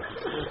ketubata.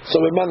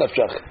 So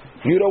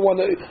you don't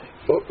want to,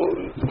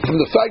 from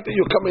the fact that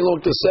you're coming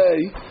along to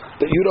say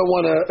that you don't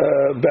want to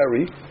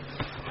bury,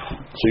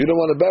 so you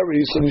don't want to bury,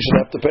 so you should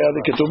have to pay out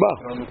the ketubah.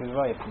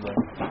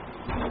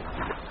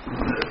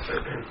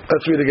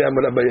 Let's read again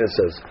what Abaye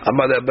says.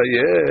 Amar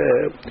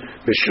Abaye,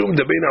 Beshum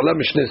debein ala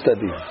mishne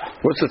stadim.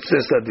 What's the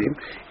stadim?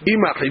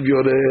 Im achiv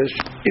yoresh.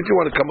 If you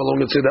want to come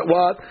along and say that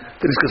what?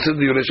 That is considered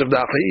the yoresh of the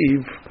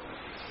achiv.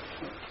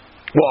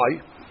 Why?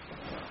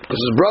 Because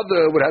his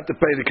brother would have to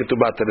pay the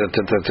ketubah to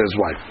his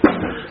wife.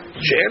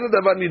 She'en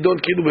hadavar nidon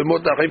kilu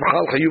b'mot achiv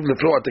chal chayuv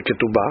lefro at the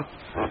ketubah.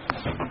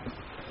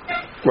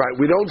 Right,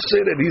 we don't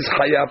say that he's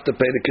chayav to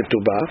pay the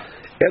ketubah.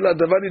 Ela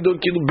davar nidon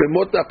kilu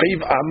b'mot achiv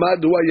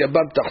amad hu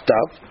hayabam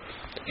tachtav.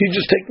 He's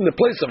just taking the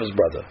place of his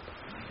brother.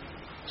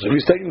 So if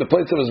he's taking the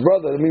place of his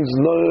brother, it means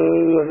no,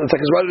 it's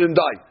like his brother didn't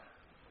die.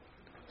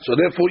 So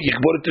therefore,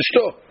 yichbor et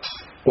ishto.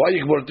 Why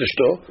yichbor et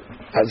ishto?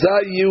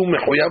 Hazai yehu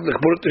mechoyav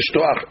lichbor et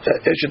ishto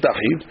eshet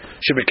achiv,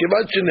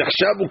 shebekivad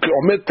shenechshav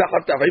u'ke'omed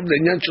tachat achiv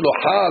le'inyan shelo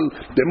hal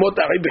b'mot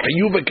achiv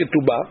b'chiyuv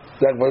ha'ketubah.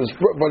 That when his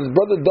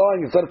brother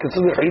dying, it's not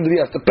considered chiyuv that he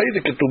has to pay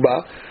the ketubah.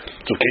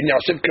 So can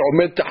yashem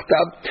ke'omed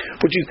tachtav,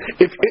 which is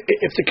if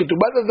the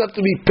ketubah doesn't have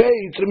to be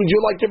paid, so that means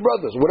you're like your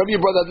brothers. Whatever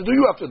your brother has to do,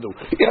 you have to do.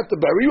 You have to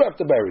bury, you have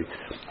to bury.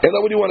 And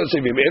what do you want to say?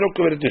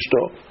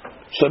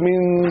 So that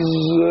means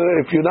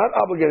if you're not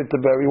obligated to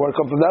bury, you want to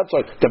come from that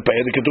side to pay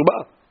the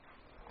ketubah.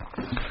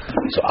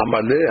 So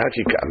amale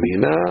hakika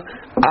amina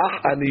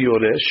ani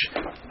yoresh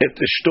et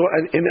ishto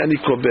in ani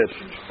kober.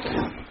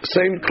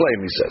 Same claim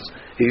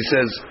he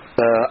says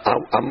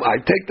I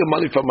take the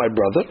money from my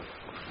brother.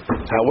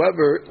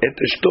 However, et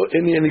ishto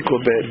in ani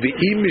kober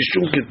v'im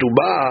mishum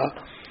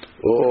ketubah.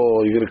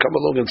 Oh, you're going to come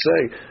along and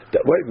say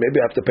that, wait, maybe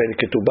I have to pay the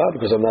ketubah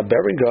because I'm not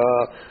burying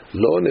her.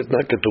 Lo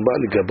netna ketubah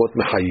ligabot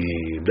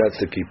mechayim.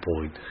 That's the key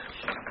point.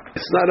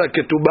 It's not a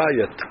ketubah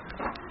yet.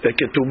 The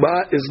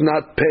ketubah is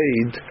not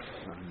paid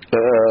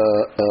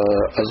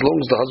as long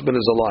as the husband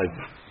is alive.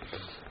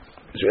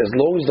 As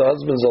long as the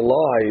husband is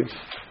alive,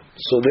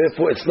 so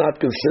therefore it's not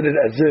considered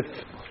as if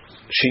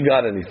she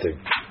got anything.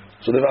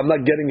 So therefore I'm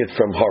not getting it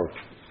from her.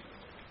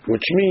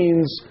 Which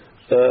means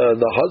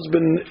the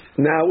husband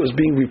now is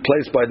being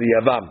replaced by the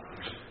Yavam.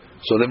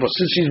 So therefore,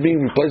 since she's being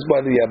replaced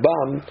by the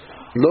Yavam,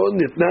 lo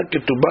nitna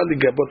ketubah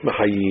ligabot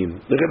mechayim.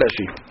 Look at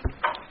Rashi.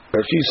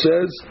 Rashi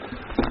says,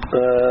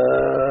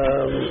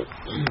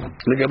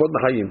 ligabot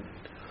mechayim.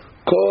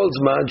 Kol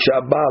zman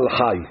she'abal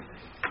chay.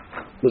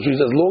 Which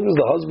means as long as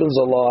the husband's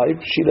alive,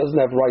 she doesn't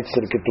have rights to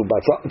the ketubah.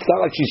 It's not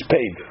like she's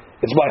paid.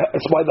 It's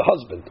by the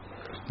husband.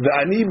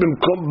 Ve'ani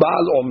b'mkom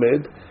ba'al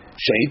omed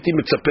she'iti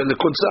mitzapeh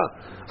lekonsa.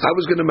 I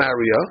was going to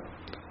marry her.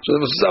 So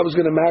since I was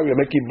going to marry her,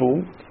 make it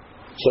boom.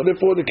 So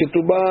therefore the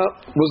ketubah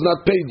was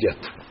not paid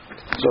yet.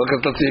 So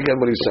let's see again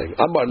what he's saying.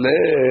 Amar le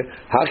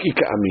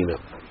hakika amina.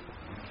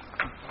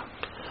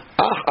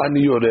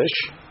 Ani yoresh.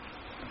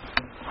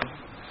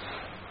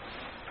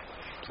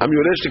 I'm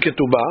yoresh the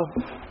ketubah.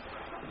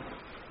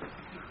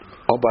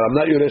 Oh, but I'm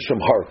not yoresh from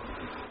her.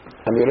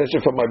 I'm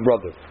Yoreshet from my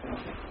brother.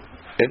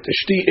 Et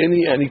ishti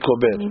eni ani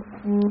kober.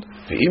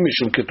 Ve'im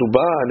mishum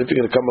ketubah, and if you're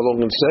going to come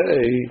along and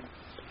say,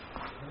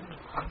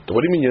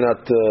 what do you mean you're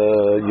not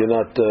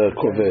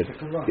kober?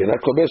 You're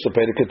not kober, so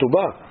pay the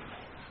ketubah.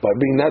 By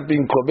not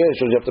being kober,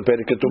 so you have to pay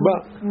the ketubah.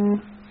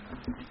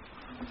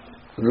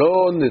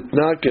 Lo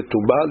nitna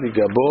ketubah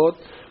ligabot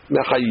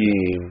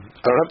mechayim.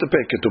 I don't have to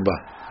pay ketubah.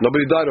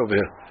 Nobody died over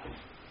here.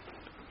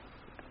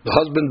 The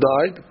husband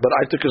died, but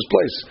I took his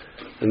place,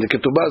 and the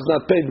ketubah is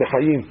not paid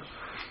mechayim.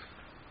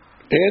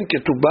 And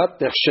ketubah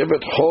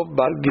nechshevet chov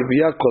bar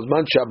giviyah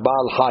kozman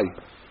she'aba'al chay.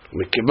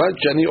 מכיוון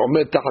שאני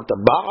עומד תחת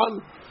הבעל,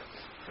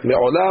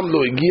 מעולם לא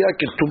הגיע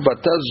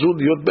כתובתה זו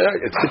להיות בעל.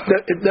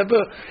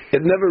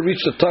 It never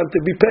reached the time to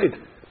be paid.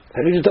 I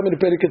reached the time to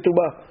pay the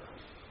ketubah.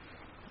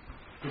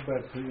 Too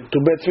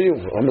bad for you.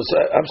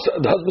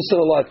 The husband's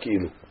still alive,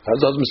 Ki'ilu.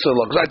 The husband's still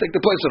alive. Because I take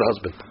the place of the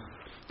husband.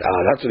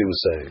 That's what he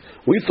was saying.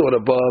 We thought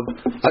above,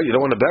 you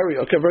don't want to bury?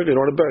 Okay, very good, you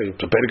don't want to bury.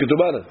 So pay the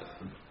ketubah then.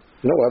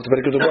 No, I have to pay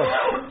the ketubah.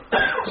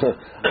 So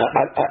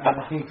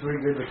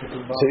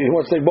he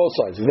wants to take both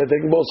sides. He's not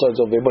taking both sides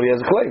over there, but he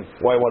has a claim.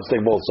 Why he wants to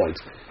take both sides?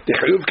 The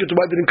chiyuv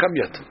ketubah didn't come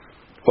yet.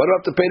 Why do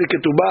I have to pay the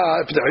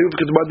ketubah if the chiyuv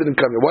ketubah didn't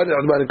come yet? Why did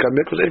the ketubah didn't come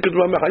yet? Because the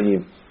ketubah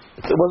mechayim.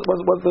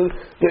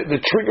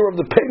 The trigger of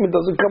the payment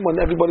doesn't come when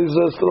everybody's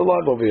still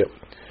alive over here.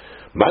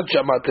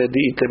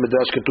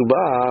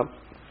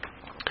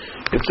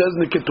 It says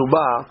in the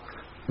ketubah,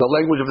 the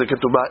language of the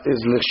ketubah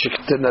is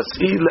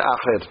l'shiktenasi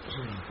le'acher,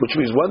 which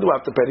means when do I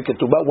have to pay the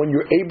ketubah? When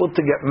you're able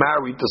to get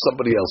married to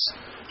somebody else.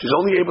 She's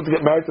only able to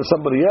get married to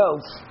somebody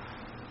else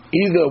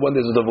either when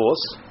there's a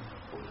divorce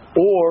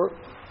or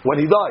when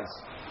he dies.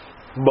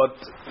 But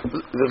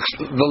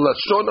the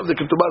lashon of the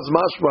ketubah is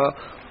mashma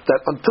that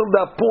until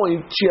that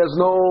point she has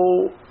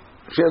no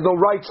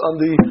rights on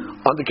the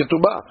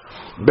ketubah.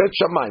 Bet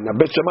Shammai. Now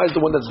Bet Shammai is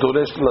the one that's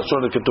doresh the lashon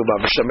of the ketubah.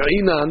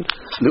 V'shamainan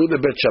liu the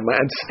Bet Shammai.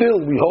 And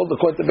still we hold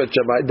according to Bet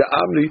Shammai the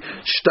amri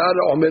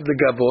shtara omed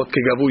legavot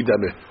kegavui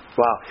dameh.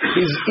 Wow.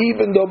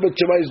 Even though Bet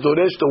Shammai is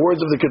doresh the words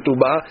of the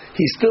ketubah,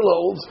 he still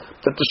holds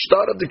that the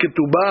start of the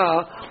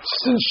ketubah,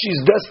 since she's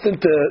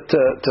destined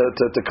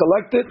to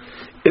collect it,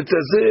 it's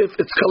as if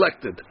it's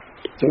collected.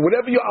 So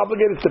whatever you're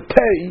obligated to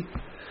pay,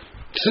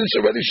 since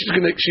already she's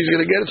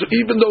gonna get it. So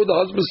even though the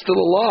husband's still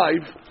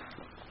alive,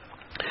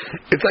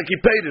 it's like he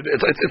paid it.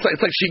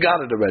 It's like she got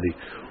it already.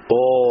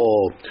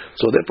 Oh,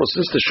 so therefore,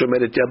 since the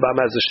Shomeret Yabam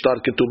has a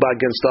start ketubah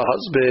against the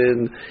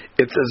husband,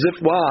 it's as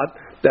if what?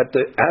 That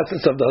the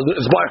assets of the husband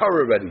is by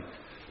her already.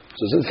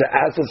 So since the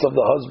assets of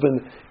the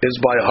husband is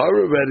by her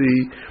already,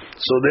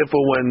 so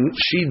therefore when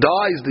she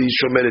dies, the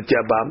Shomeret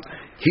Yabam,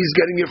 he's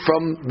getting it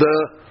from the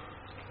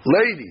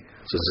lady.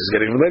 So since he's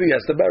getting it from the lady, he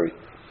has to bury.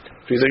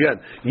 Because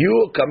again,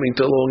 you're coming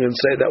along and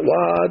say that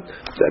what?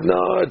 That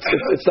no,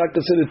 it's not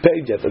considered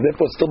paid yet, and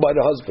therefore it's still by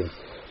the husband.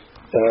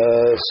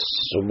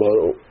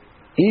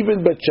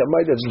 Even Bet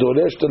Shammai that's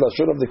doresh the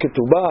lashon of the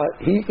ketubah,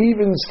 he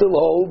even still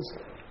holds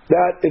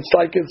that it's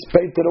like it's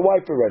paid to the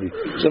wife already.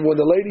 So when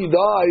the lady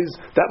dies,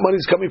 that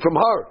money's coming from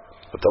her.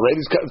 If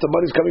the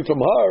money's coming from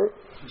her,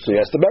 so he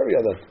has to bury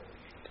her then.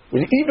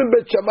 Even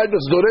Bet Shammai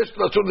that's doresh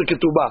the lashon of the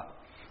ketubah.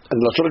 And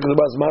lashon of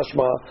ketubah is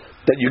mashma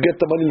that you get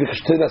the money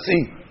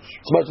l'chtenasi.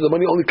 As much as the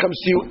money only comes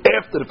to you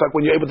after the fact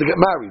when you're able to get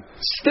married.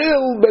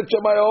 Still, Bet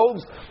Shammai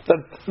holds that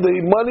the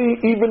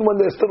money, even when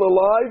they're still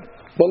alive,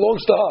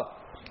 belongs to her.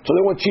 So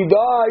then when she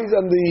dies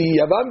and the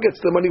Yavam gets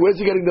the money, where's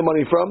he getting the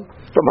money from?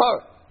 From her.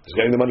 He's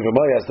getting the money from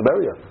her, he has to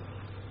bury her.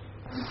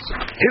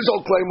 His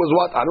whole claim was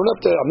what? I'm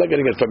not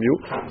getting it from you.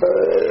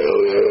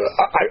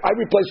 I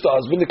replaced the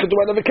husband, the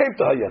ketubah never came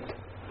to her yet.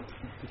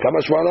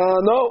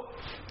 Kamashwana, no.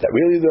 That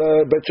really the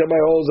Bet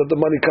Shammai holds that the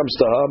money comes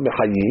to her,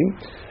 mechayim.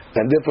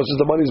 And therefore, since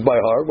the money is by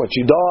her, when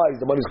she dies,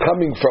 the money is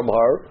coming from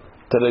her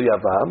to the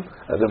Yavam,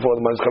 and therefore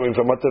the money is coming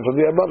from her to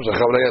the Yavam. So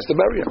Chavra has to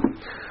bury her.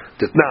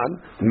 Titnan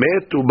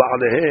metu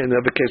ba'alehen.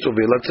 Have a case over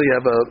here. Let's say you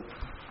have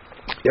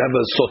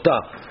a sota,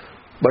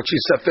 but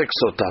she's safek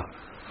sota.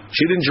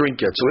 She didn't drink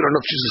yet, so we don't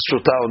know if she's a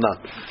sota or not.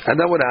 And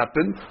then what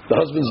happened? The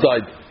husband's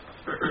died.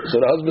 So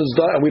the husband's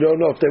died, and we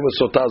don't know if they were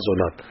sotas or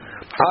not.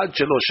 Ad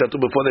shelo shatu,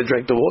 before they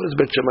drank the water,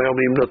 Bet Shammai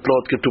omrim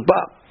notlot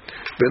ketubah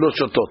velo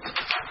shotot.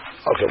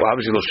 Okay, well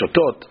obviously no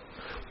shotot,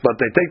 but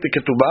they take the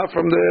ketubah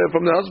from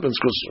the husbands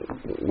because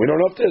we don't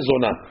know if there's or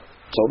not.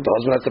 So the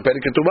husband has to pay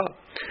the ketubah.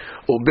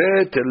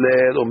 Ubet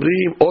elel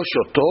omrim o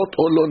shotot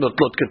or lo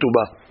notlot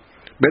ketubah.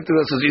 Bet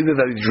elel says either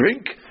that he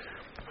drink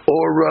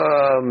or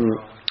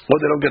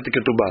they don't get the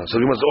ketubah.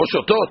 So he must o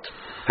shotot.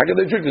 How can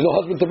they drink? There's no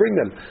husband to bring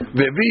them.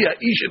 Ve'viya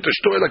ish et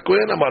eshto el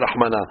hakohen amar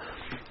Rahmana.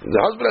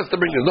 The husband has to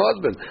bring. There's no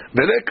husband.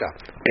 Veleka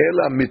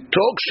ela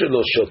mitok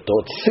shelo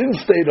shotot.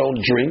 Since they don't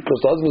drink,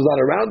 because the husband's not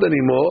around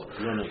anymore,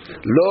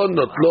 lo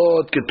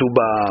notlot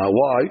ketubah.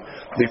 Why?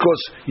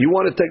 Because you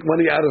want to take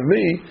money out of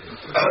me.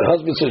 The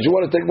husband says you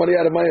want to take money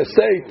out of my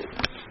estate.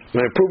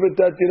 And I prove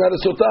it that you're not a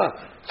sotah.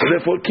 So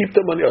therefore, keep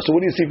the money. So what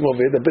do you see from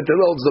over here? The Bet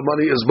Hillel holds the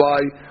money is by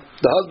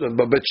the husband,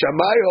 but Bet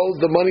Shammai holds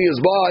the money is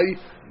by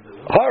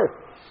her.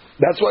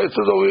 That's why it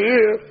says over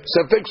here,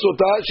 Sefek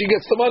Sotah, she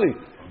gets the money.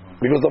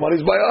 because the money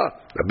is by her.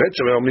 הבית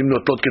שמאי אומרים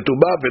נוטלות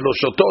כתובה ולא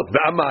שותות,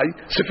 ועמי,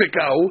 ספק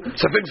ההוא,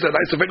 ספק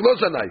זנאי, ספק לא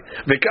זנאי,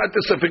 וכאן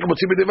ספק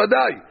מוציא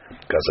בדוודאי.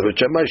 כאז הבית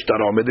שמאי,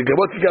 שטר עומד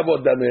לגבות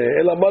כגבות,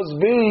 אלא must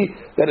be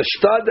that a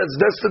shtar that's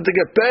destined to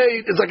get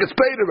paid, it's like it's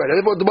paid already,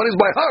 therefore the money is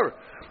by her,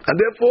 and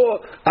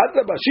therefore,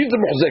 she's the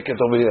muhzeket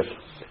over here,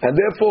 and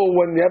therefore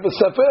when you have a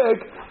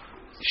safek,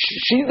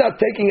 she's not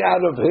taking out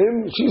of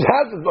him, she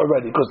has it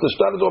already, because the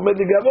shtar is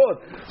already gavot.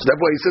 So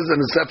therefore he says in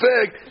the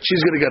safek,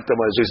 she's going to get the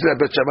money. So you see that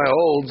Bet Shammai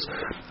holds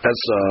as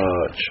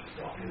such.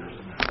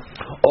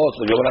 Also,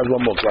 the Gemara has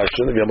one more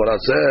question. The Gemara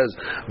says,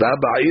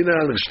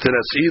 "Va'ba'ina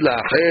l'shterasi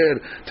la'acher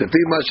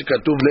teti ma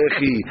shekatuv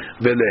lechi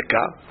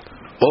veleka."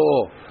 Or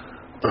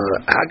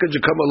how could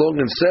you come along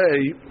and say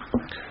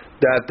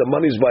that the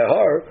money is by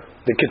her?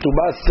 The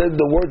ketubah said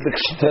the word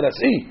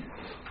l'shterasi.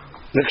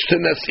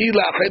 L'shterasi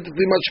la'acher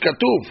teti ma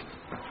shekatuv.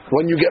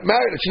 When you get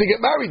married, she didn't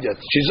get married yet.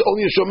 She's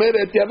only a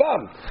shomeret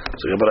yavam.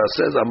 So Gemara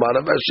says, "Amar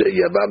Avashe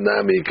yavam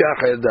nami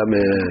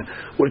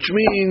kachedame," which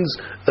means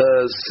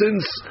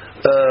since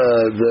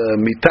the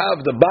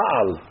mitav, the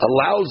baal,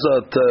 allows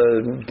her to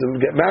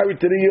get married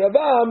to the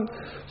yavam,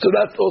 so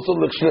that's also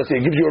l'kshnasi.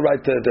 It gives you a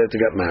right to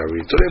get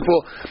married. So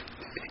therefore,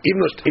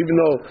 even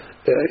though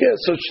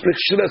so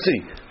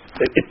l'kshnasi.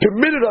 It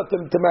permitted her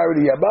to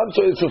marry the Yabam,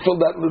 so it fulfilled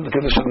that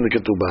condition in the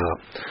Ketubah.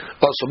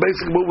 So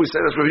basically what we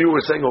say, that's what you were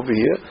saying over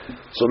here.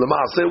 So the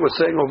Maaseh we're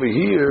saying over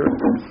here,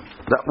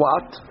 that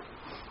what?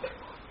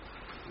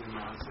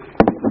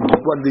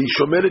 When the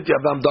Shomeret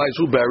Yabam dies,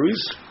 who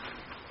buries?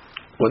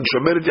 When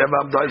Shomeret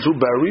Yabam dies, who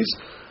buries?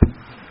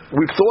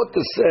 We thought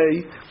to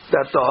say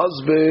that the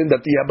husband,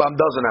 that the Yabam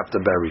doesn't have to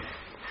bury.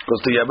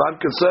 Because the Yabam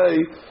can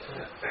say,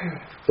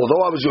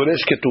 although I was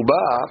Yoresh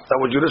Ketubah,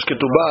 I was Yoresh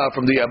Ketubah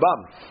from the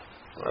Yabam.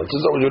 And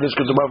since I was Yoresh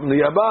Ketubah from the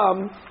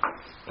Yabam,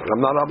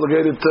 I'm not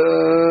obligated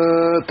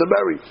to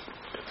bury.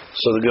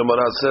 So the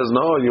Gemara says,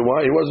 no, he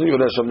wasn't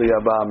Yoresh from the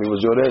Yabam, he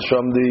was Yoresh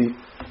from the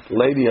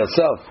lady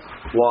herself.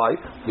 Why?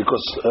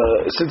 Because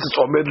since it's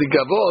Omed Li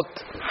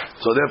Gavot,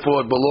 so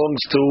therefore it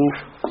belongs to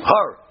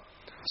her.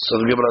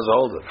 So the Gemara says,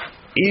 hold it.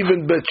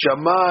 Even Bet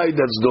Shammai,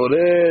 that's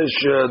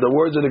Doresh, the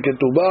words in the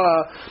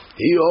Ketubah,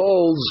 he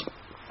holds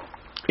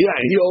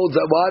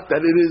that what?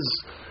 That it is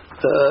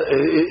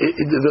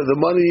the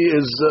money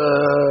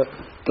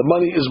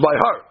is by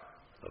her.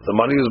 If the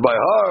money is by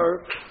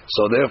her,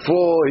 so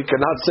therefore he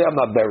cannot say I'm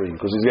not burying,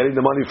 because he's getting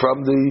the money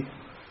from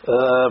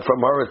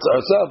her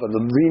herself. And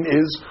the deen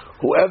is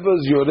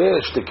whoever's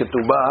yoresh the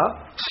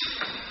ketubah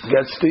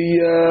gets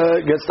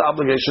the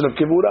obligation of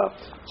kibura.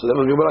 So then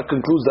the Gemara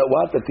concludes that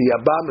what? That the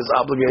Yabam is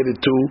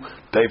obligated to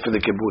pay for the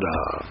kibura.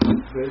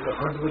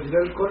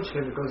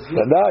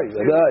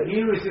 He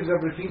receives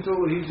everything, so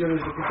he's the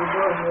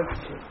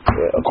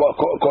ketubah.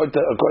 According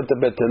to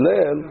Bet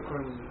Hillel,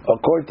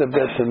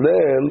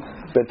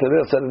 Bet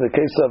Hillel said in the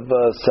case of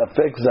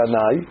Safek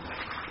Zanai.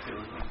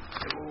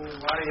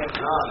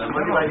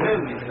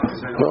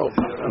 No,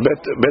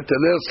 Bet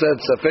Hillel said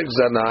Safek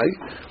Zanai.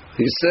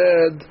 He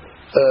said,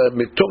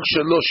 Mitok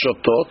shelo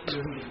shotot,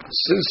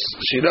 since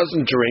she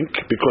doesn't drink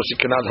because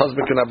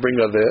husband cannot bring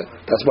her there.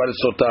 That's why the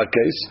sotah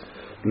case.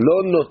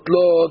 Lo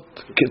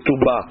notlot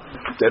ketubah.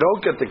 They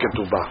don't get the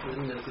ketubah.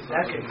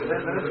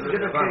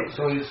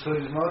 So he's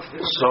not.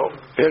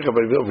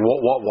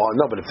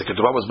 No, but if the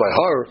ketubah was by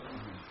her,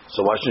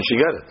 so why shouldn't she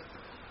get it?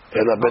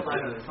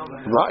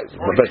 Right,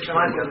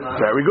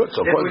 very good.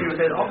 So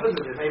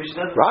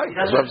right,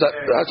 that's what I'm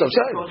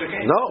saying.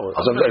 No,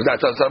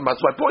 that's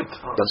my point.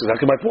 That's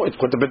exactly my point.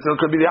 Quinta Betel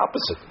could be the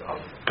opposite.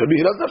 Could be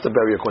he doesn't have to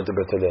bury a Quinta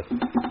Betel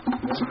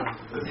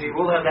he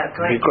will have that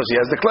claim because he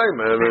has the claim.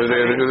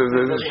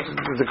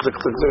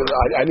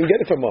 I didn't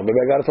get it from him. Maybe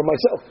I got it from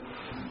myself.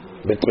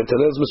 But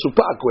Betel is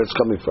Mesupak, where it's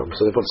coming from.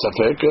 So they put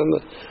Safek,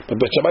 but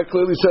Bet Shammai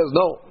clearly says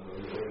no.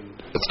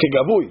 It's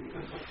Kigavui.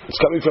 It's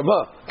coming from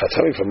her. That's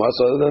coming from her,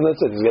 so then that's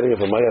it. He's getting it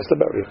from her, he has to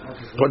bury it.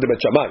 According to Bet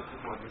Shammai.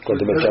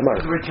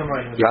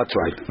 That's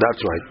right.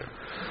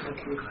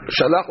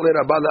 Shalach le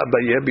Rabba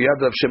Abaye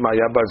biyad Rav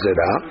Shemaya bar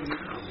Zera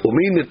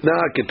umi nitna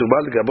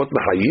ketubah legabot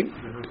mechayim.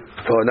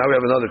 Now we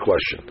have another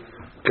question.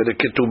 Could the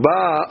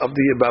ketubah of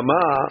the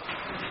Yibama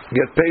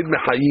get paid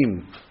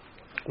mechayim?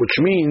 Which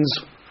means,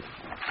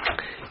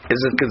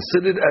 is it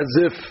considered as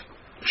if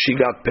she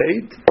got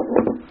paid?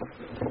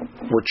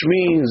 Which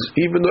means,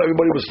 even though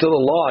everybody was still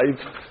alive,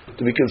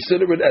 to be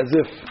considered as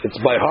if it's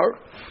by her,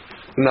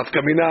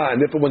 nafkamina,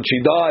 and if when she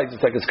dies,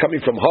 it's like it's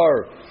coming from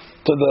her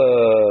to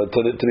the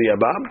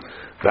Yabam.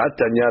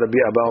 V'atanya Rabbi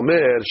Abba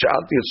Omer,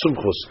 she'alti et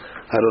sumchus,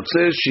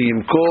 harotzeh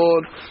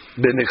she'imkor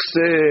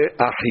b'nechseh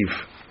achiv.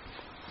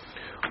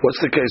 What's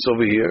the case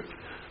over here?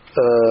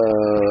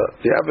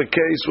 You have a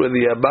case where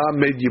the Yabam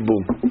made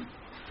yibum.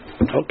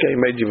 Okay,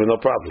 made yibum, no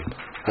problem.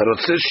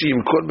 Harotzeh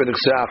she'imkor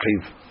b'nechseh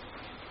achiv.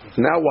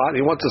 Now what?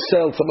 He wants to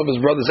sell some of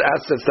his brother's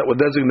assets that were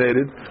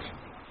designated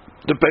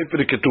to pay for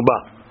the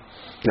ketubah.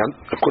 Now,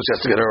 of course, he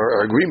has to get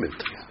her agreement.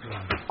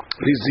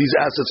 These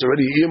assets are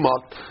already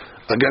earmarked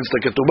against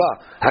the ketubah.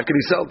 How can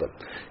he sell them?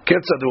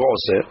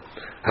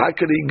 How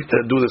can he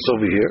do this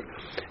over here?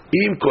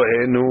 Im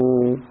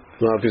kohenu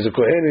Now, if he's a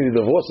kohen and he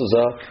divorces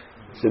her,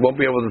 he won't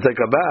be able to take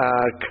her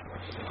back.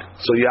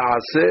 So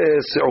ya'aseh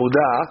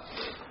se'udah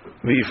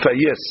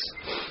v'yifayis.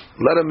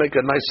 Let him make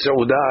a nice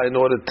se'udah in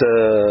order to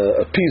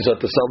appease her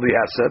to sell the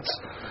assets,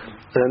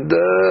 and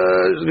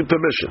give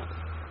permission.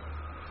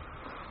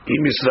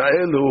 Im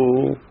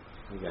Yisraelu.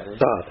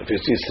 If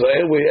it's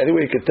Israel,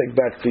 anyway, you can take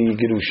back the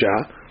Girusha,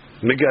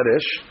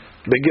 Megaresh,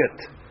 Beget.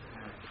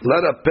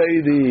 Let him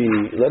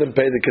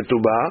pay the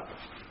Ketubah,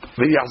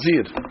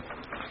 V'yazir.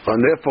 And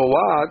therefore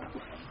what?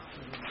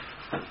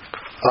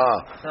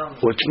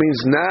 Which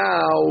means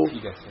now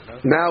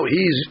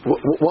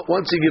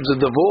once he gives a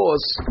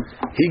divorce,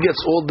 he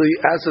gets all the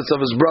assets of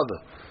his brother.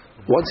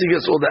 Once he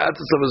gets all the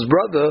assets of his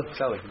brother,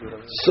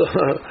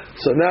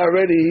 so now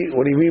already,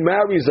 when he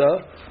remarries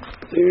her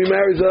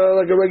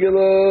like a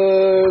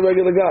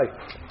regular guy,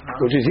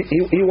 which is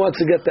he wants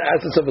to get the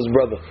assets of his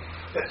brother.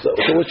 So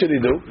what should he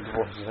do?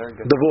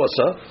 Divorce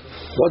her.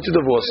 Once he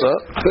divorce her,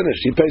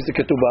 finished. He pays the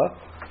ketubah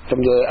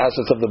from the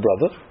assets of the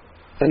brother,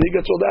 and he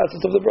gets all the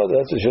assets of the brother.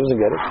 That's it. She doesn't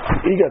get it.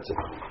 He gets it.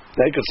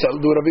 Now he can sell,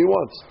 do whatever he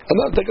wants, and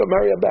then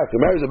marry her back. He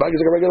marries her back.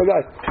 He's like a regular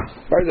guy.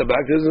 Marries her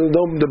back.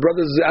 The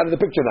brother's out of the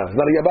picture now. He's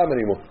not a yabam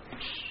anymore.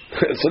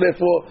 So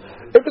therefore,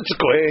 if it's a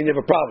kohen, you have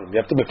a problem. You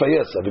have to be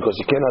fayesa because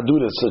you cannot do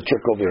this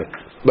trick over here.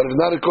 But if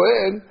it's not a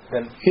kohen,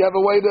 you have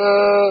a way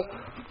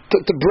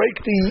to break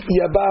the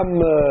yabam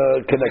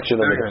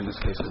connection of it. In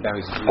this case, now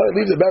he's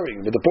leave the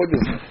burying. But the point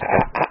is,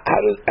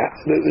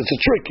 it's a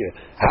trick here.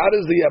 How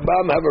does the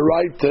yabam have a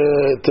right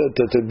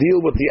to deal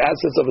with the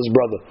assets of his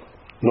brother?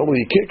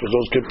 Normally he can't, because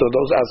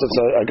those assets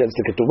are against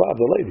the ketubah of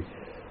the lady.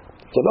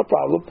 So no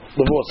problem.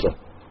 Divorce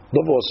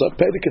her,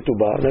 pay the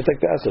ketubah, and then take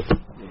the assets.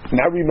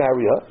 Now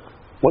remarry her.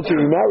 Once you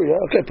remarry her,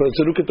 okay, put a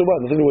new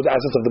ketubah. Nothing to do with the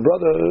assets of the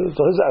brother,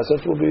 so his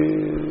assets will be.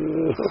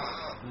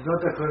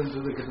 not according to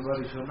the Ketuvot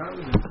Rishonah,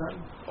 this time?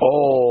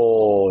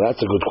 Oh,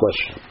 that's a good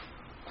question.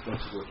 The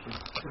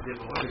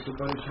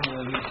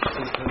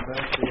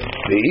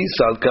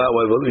Isalka,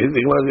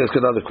 he wanted to ask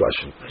another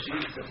question.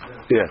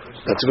 Yeah,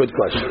 that's a good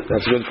question.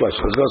 Let's go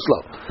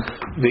slow.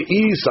 The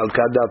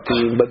Isalka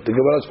datin, but the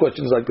Gemara's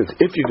question is like this: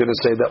 if you're going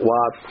to say that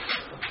what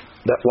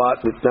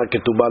not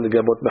ketubah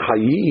legamot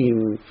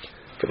mechayim,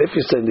 but if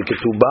you're saying the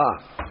ketubah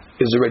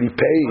is already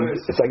paid,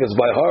 it's like it's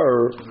by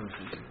her.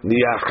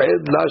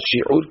 Niyached la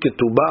shiur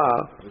ketubah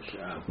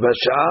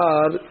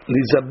v'shar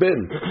lizaben.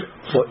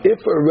 For if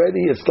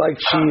already it's like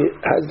she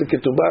has the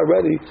ketubah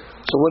already,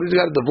 so what he's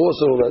got to divorce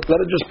her?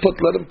 Let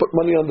him put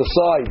money on the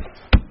side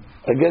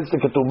against the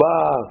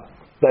ketubah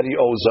that he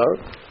owes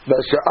her.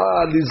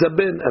 V'shar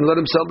lizaben, and let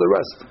him sell the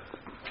rest.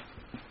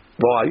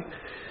 Why?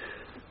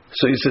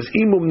 So he says,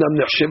 "Imum nam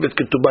nechshevet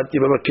ketubat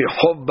yibama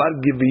kehov bar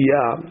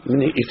giviyah."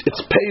 If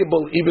it's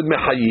payable even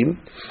mechayim,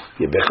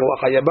 yebecha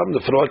v'chayabam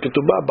nefroa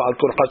ketubah ba'al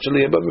korchat shel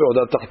yibam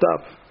v'odah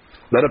tachtav.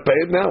 Let her pay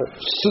it now.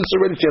 Since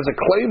already she has a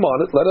claim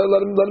on it, let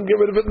him get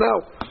rid of it now,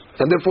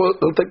 and therefore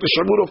he'll take the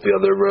shamur off the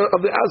other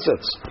of the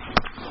assets.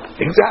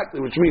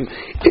 Exactly, which means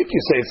if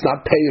you say it's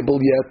not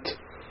payable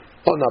yet.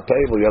 Oh, not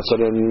payable yet. So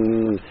then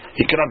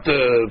he cannot pay.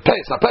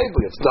 It's not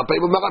payable yet. It's not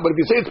payable mechayim. But if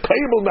you say it's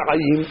payable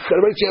mechayim, then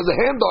already she has a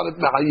hand on it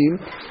mechayim.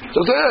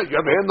 So say, you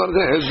have a hand on it.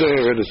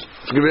 Here it is.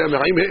 Give me a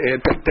mechayim.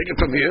 Take it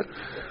from here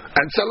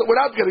and sell it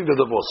without getting the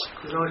divorce.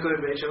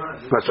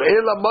 So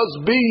Ela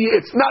must be.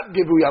 It's not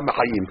givuya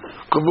mechayim.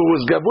 If it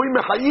was givuy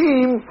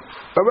mechayim,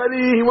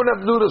 already he wouldn't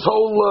have to do this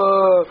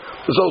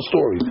whole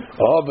story.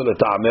 Oh,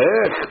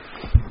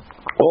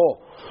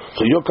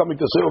 so you're coming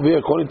to say over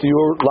here according to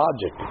your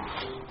logic.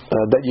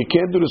 That you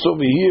can't do this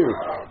over here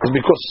is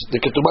because the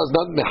ketubah is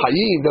not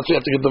mechayim. That's why you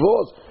have to get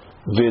divorced.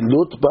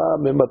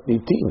 Velutba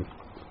mematnitin.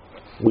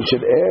 We should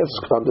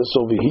ask on this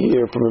over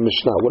here from the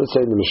Mishnah. What does it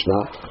say in the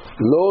Mishnah?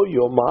 Lo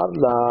yomar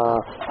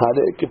la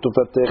hare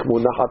ketuvatech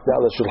munachat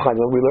al shulchan.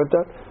 When we learned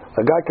that,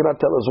 a guy cannot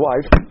tell his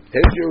wife,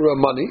 "Here's your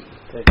money,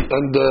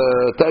 and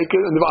take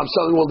it, and I'm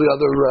selling all the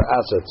other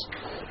assets."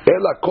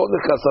 Ela kol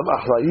nechasav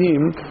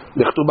achrayim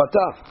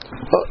lechtubata.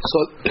 So.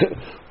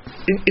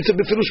 It's a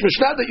befirush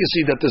Mishnah that you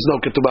see that there's no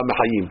ketubah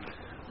mechayim.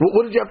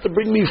 What did you have to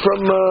bring me from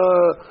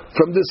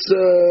this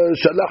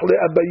shalach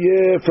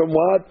le'abaye? From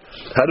what?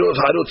 You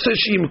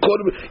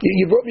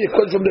brought me a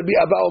question from the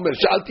Bi'ava Omer.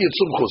 Shalti et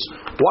sumchus.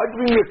 Why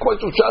bring me a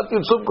question from Shalti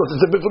et sumchus?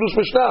 It's a befirush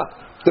Mishnah.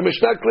 The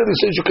Mishnah clearly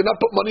says you cannot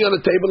put money on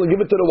the table and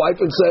give it to the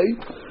wife and say,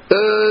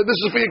 "This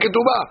is for your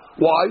ketubah."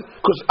 Why?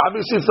 Because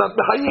obviously it's not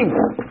mechayim.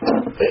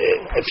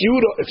 If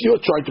you're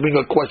trying to bring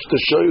a question to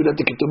show you that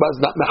the ketubah is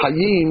not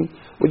mechayim,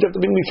 would you have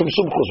to bring me from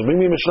sumchus? Bring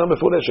me Mishnah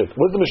mefureshet.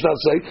 What does the Mishnah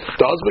say?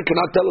 The husband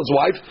cannot tell his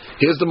wife,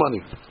 "Here's the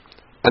money,"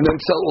 and then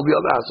sell all the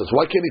other assets.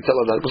 Why can't he tell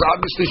her that? Because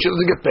obviously she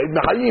doesn't get paid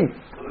mechayim.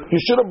 You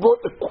should have brought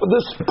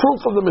this proof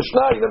from the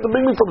Mishnah. You have to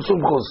bring me from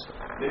sumchus.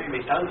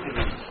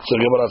 So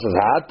Gemara says,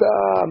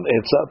 "Hatam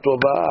etza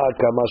tova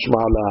kamash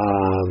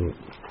malan."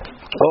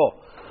 Oh,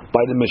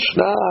 by the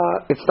Mishnah,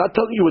 it's not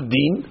telling you a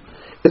deen.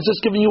 It's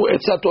just giving you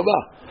etza tova.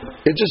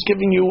 It's just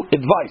giving you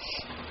advice.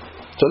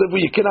 So therefore,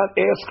 you cannot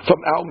ask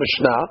from our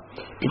Mishnah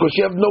because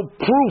you have no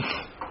proof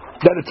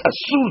that it's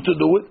asur to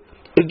do it.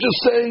 It's just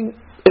saying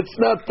it's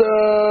not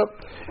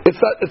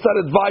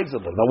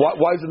advisable. Now,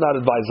 why is it not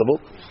advisable?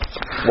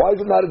 Why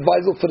is it not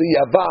advisable for the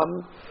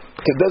Yavam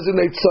to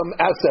designate some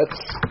assets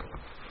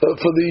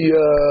for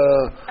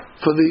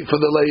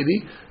the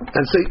lady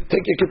and say,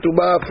 take your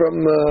ketubah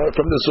from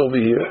this over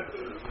here?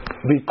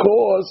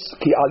 Because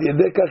כי על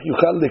ידי כך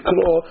יוכל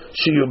לקרוא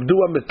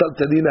שיובדו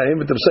המטלטלין ההם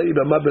ותמסה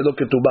יבמה בלא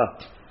כתובה.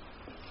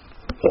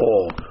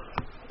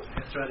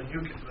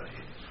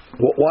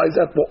 Why is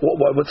that?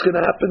 What's going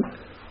to happen?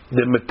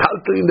 The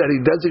metaltalin that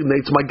he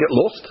designates might get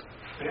lost.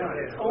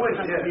 It's always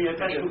has to be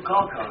attached to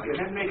karka.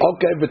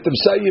 Okay, but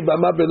timsay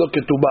yibama belo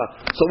ketubah.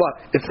 So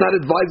what? It's not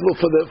advisable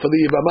for the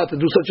yibama to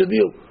do such a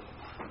deal.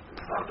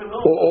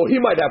 Or he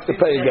might have to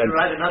pay again.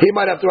 He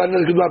might have to write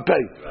another ketubah and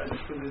pay.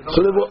 So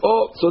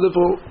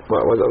therefore,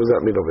 what does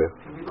that mean over here?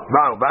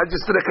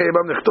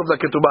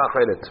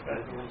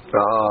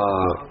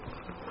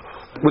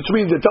 Which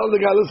means you're telling the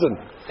guy, listen,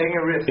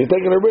 you're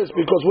taking a risk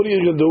because what are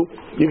you going to do?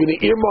 You're going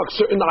to earmark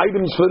certain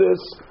items for this.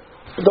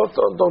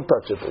 Don't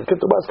touch it.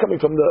 Ketubah is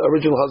coming from the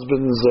original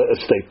husband's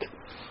estate.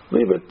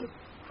 Leave it.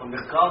 From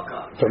the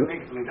karka.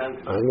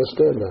 I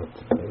understand that.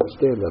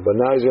 But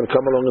now he's going to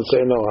come along and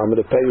say, no, I'm going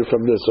to pay you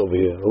from this over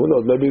here. Who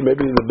knows? Maybe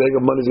the bag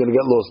of money is going to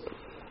get lost.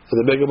 If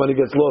the bag of money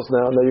gets lost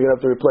now you're going to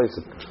have to replace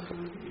it.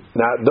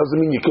 Now, it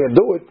doesn't mean you can't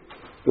do it.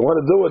 If you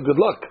want to do it,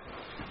 good luck.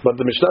 But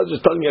the Mishnah is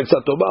just telling you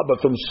Etzat Tovah. But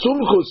from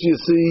Sumchus you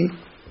see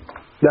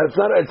that it's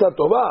not Etzat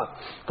Tovah.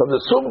 From the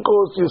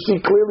Sumchus you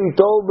see clearly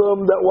told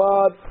them that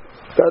what?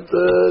 That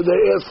they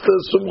asked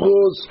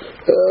Sumchus,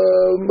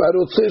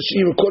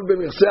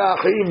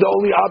 the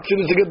only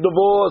option is to get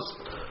divorced.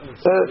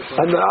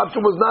 And the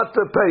option was not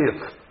to pay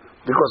it.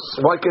 Because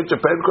why can't you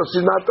pay it? Because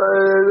she's not,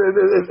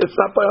 it's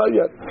not by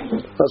her yet.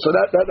 So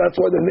that's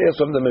why they asked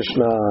from the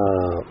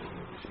Mishnah.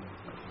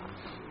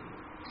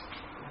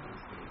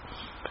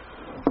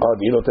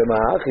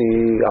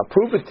 I'll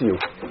prove it to you.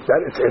 That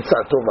it's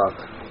Etzat Tovah.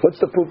 What's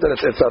the proof that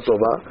it's Etzat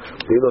Tovah?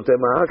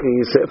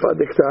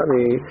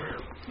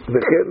 A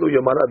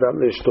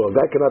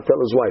guy cannot tell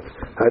his wife,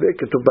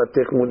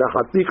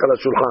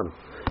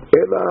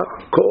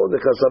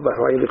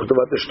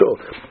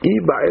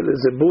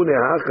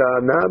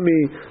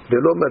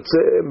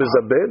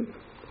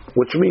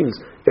 which means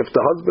if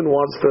the husband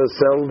wants to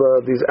sell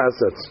these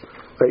assets,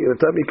 you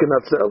tell me he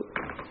cannot sell?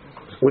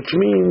 Which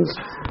means,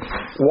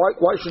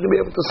 why shouldn't he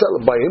be able to sell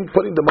it? By him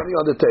putting the money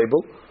on the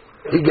table,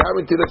 he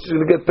guaranteed that she's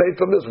going to get paid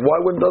from this.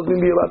 Why doesn't he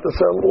be allowed to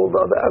sell all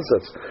the other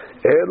assets?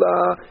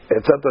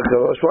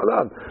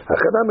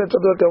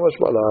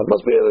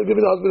 Must be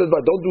giving the husband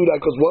advice. Don't do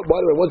that because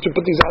once you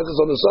put these assets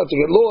on the side to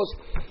get lost,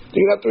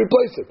 you're going to have to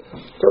replace it.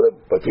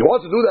 But if he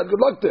wants to do that,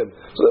 good luck to him.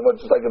 So then what's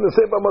just like in the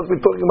same must be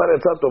talking about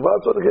Etzat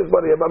Tovah. So the case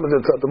about the Yamam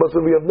is Etzat Tovah.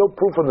 So we have no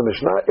proof from the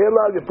Mishnah.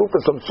 The proof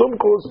is some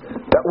sumkus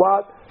that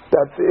what?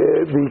 That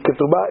the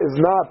ketubah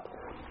is not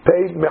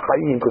paid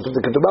mechayim, because if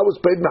the ketubah was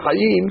paid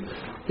mechayim,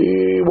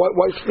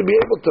 why should he be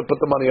able to put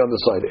the money on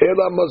the side?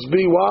 Ela must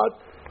be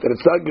what? That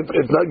it's not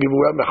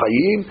givua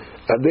mechayim,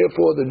 and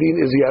therefore the deen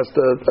is he has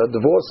to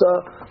divorce her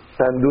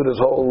and do this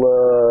whole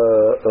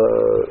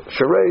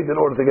charade in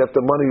order to get the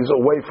monies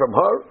away from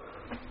her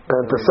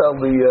and to sell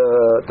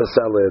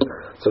it.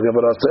 So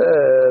Gemara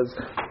says,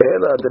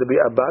 Ela there be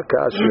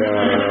abakasha.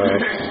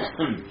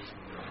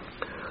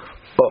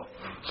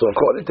 So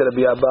according to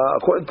Rabbi Abba,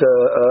 according to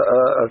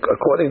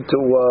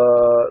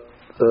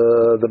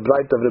the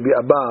bright of Rabbi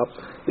Abba,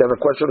 you have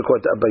a question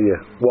according to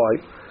Abaye.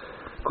 Why?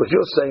 Because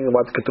you're saying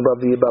about Ketubah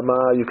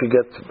v'Yibama, you could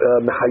get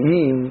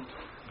mechayim.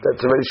 That's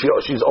already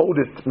she's owed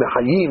it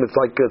mechayim. It's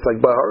like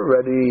by her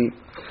already.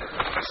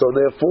 So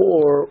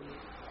therefore,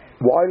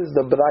 why does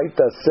the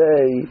Braita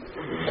say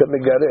to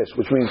megaresh,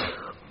 which means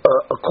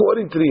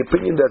according to the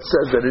opinion that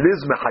says that it is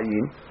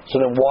mechayim,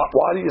 so then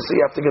why do you say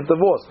you have to get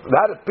divorced?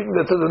 That opinion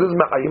that says it is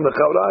mechayim, the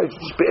Chaura, you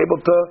should just be able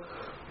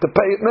to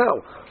pay it now.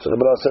 So the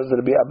Gemara says that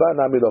be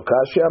Abba nami lo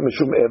kasha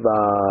mishum eva.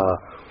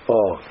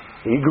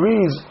 He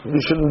agrees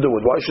you shouldn't do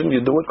it. Why shouldn't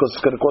you do it? Because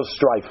it's going to cause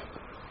strife.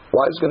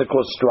 Why is it going to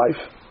cause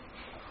strife?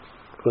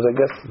 Because I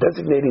guess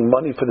designating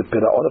money for the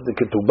pira'on of the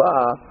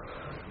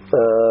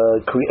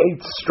ketubah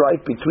creates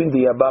strife between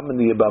the Yabam and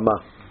the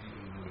Yibama.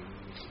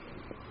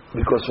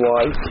 Because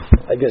why?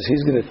 I guess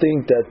she's going to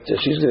think that he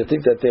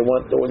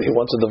wants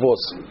a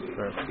divorce.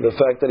 Right. The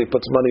fact that he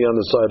puts money on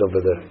the side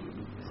over there.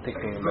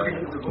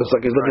 It's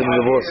like he's looking to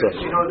divorce her.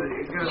 He's going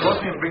to divorce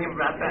me and bring him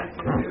right back.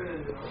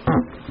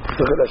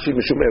 Look at that. She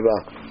mishum eva.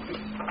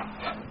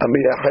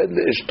 Amiyached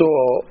le'ishto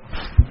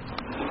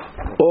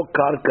o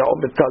karka o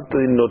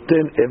metaltalin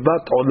noten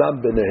evat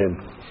olam benehem.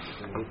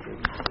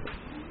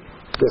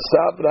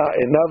 Besabra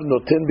enav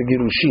noten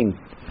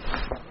begirushin.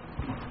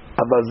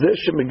 אבל זה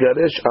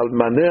שמגרש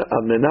אלמנה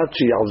על מנת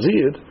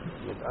שיעזיר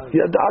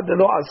ידע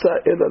דלא עשה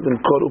אלא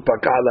למכור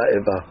ופקע על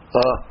האיבה.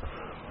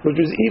 Which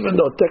is even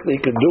though technically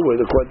he could do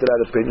it according to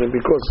that opinion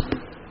because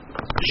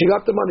she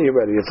got the money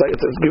already. It's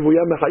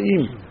givuyah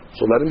mechayim.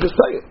 So let him just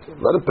pay it.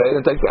 Let him pay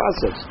it and take the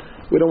assets.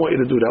 We don't want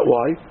you to do that.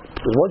 Why?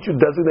 Because once you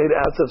designate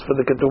assets for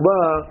the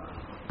ketubah,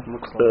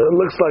 it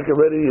looks like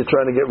already you're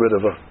trying to get rid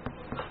of her.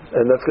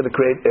 and that's going to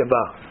create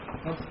eva.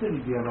 The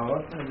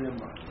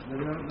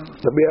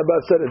Biaba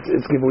said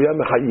it's Givuya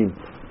Mechayim.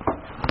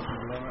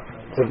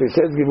 So if he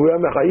says Givuya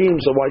Mechayim,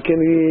 so why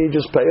can't he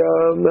just pay?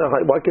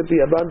 Why can't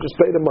the Yabam just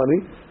pay the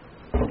money?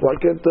 Why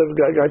can't the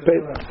guy pay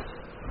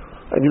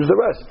and use the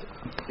rest?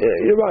 Yeah,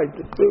 you're right.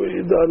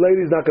 The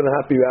lady's not going to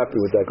be happy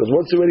with that, because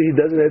once already he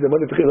designated the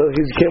money, he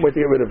can't wait to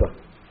get rid of her.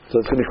 So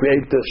it's going to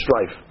create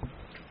strife.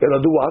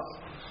 He'll do what?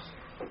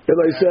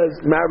 He says,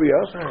 marry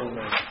her,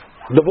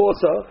 divorce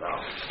her,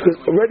 because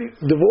already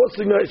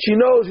divorcing her, she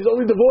knows he's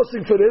only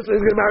divorcing for this, and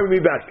he's going to marry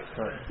me back.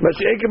 But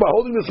she ain't by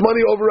holding this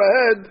money over her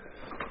head.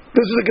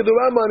 This is a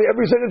Ketuvot money.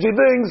 Every second she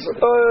thinks,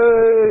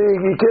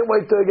 he can't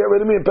wait to get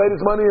rid of me and pay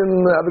this money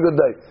and have a good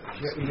day.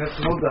 He has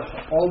to hold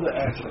all the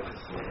assets.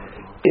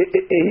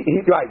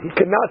 Right, he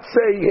cannot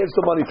say he has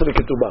the money for the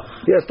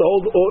ketubah. He has to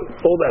hold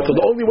all that. So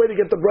the only way to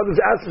get the brother's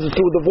assets is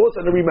through a divorce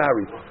and to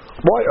remarry.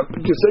 Why?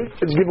 You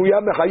see, it's Givuya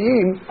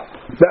Mechayim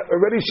that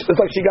already it's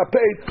like she got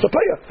paid. So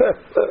pay her,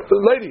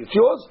 lady, it's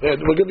yours.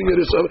 We're giving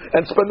you this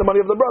and spend the money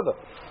of the brother.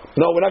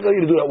 No, we're not going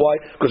to do that. Why?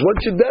 Because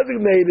once you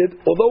designate it,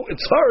 although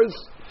it's hers,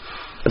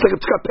 it's like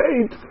it's got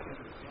paid,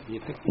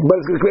 but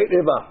it's going to create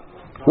eva.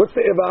 What's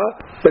the eva?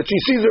 That she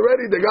sees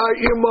already the guy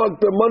earmarked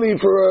the money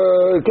for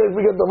in case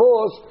we get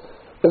divorced.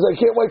 Because I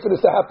can't wait for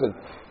this to happen.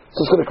 So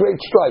it's going to create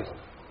strife.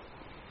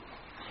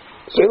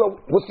 So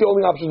what's the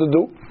only option to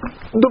do?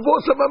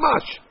 Divorce her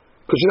mamash.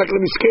 Because she's not going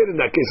to be scared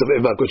in that case of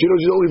Eva. Because she knows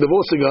she's only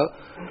divorcing her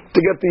to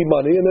get the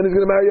money, and then he's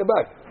going to marry her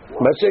back.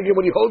 Mashiach,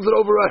 when he holds it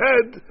over her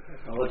head.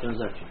 What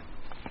transaction?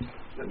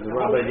 The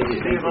rabbi did it.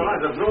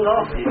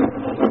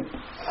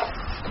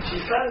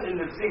 She signed in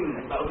the thing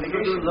about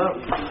obligation.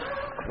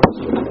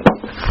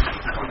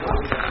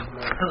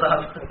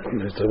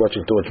 He's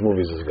watching too much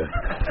movies, this guy.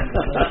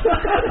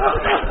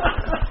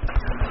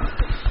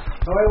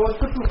 What's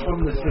the proof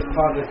from the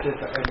father says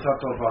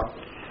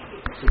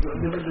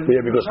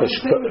Yeah, because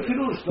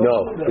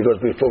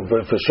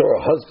for sure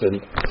a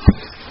husband,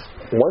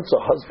 once a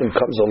husband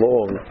comes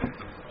along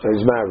and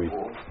he's married,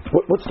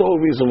 what's the whole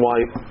reason why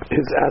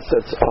his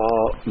assets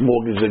are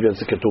mortgaged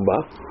against the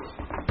ketubah?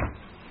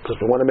 Because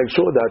we want to make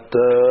sure that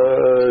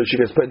she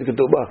gets paid the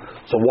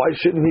ketubah. So why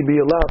shouldn't he be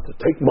allowed to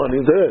take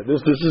money there? This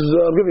is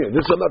I'm giving you.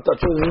 This I'm not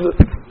touching.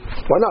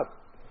 Why not?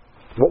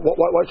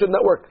 Why shouldn't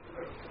that work?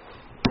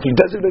 He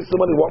designates the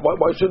money.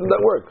 Why shouldn't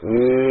that work?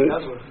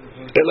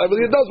 It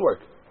does work.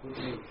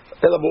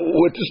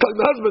 We're just like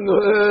the husband.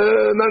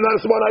 Not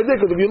a smart idea,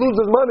 because if you lose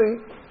his money,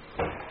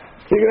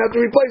 you're going to have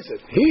to replace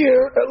it.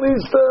 Here, at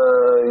least,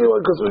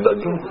 because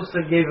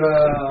Sumka gave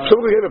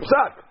a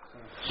psak.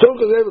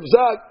 Sumka gave a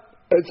psak.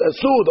 It's a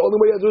suit. The only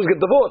way you have to do is get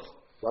divorced.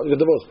 Why do you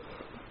get divorced?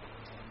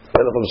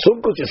 And from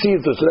Sumkut you see it,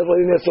 so that's why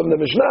you need from the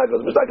Mishnah,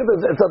 because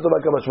Mishnah it's not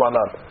like a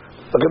mashmanan.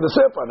 Look at the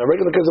Sefer, in a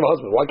regular case of a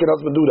husband. Why can't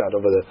a husband do that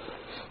over there?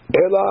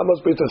 Ela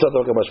must be to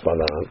like a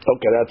mashmanan.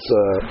 Okay, that's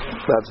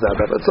that.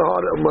 That's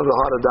one of the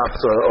hard adapts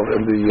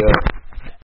in the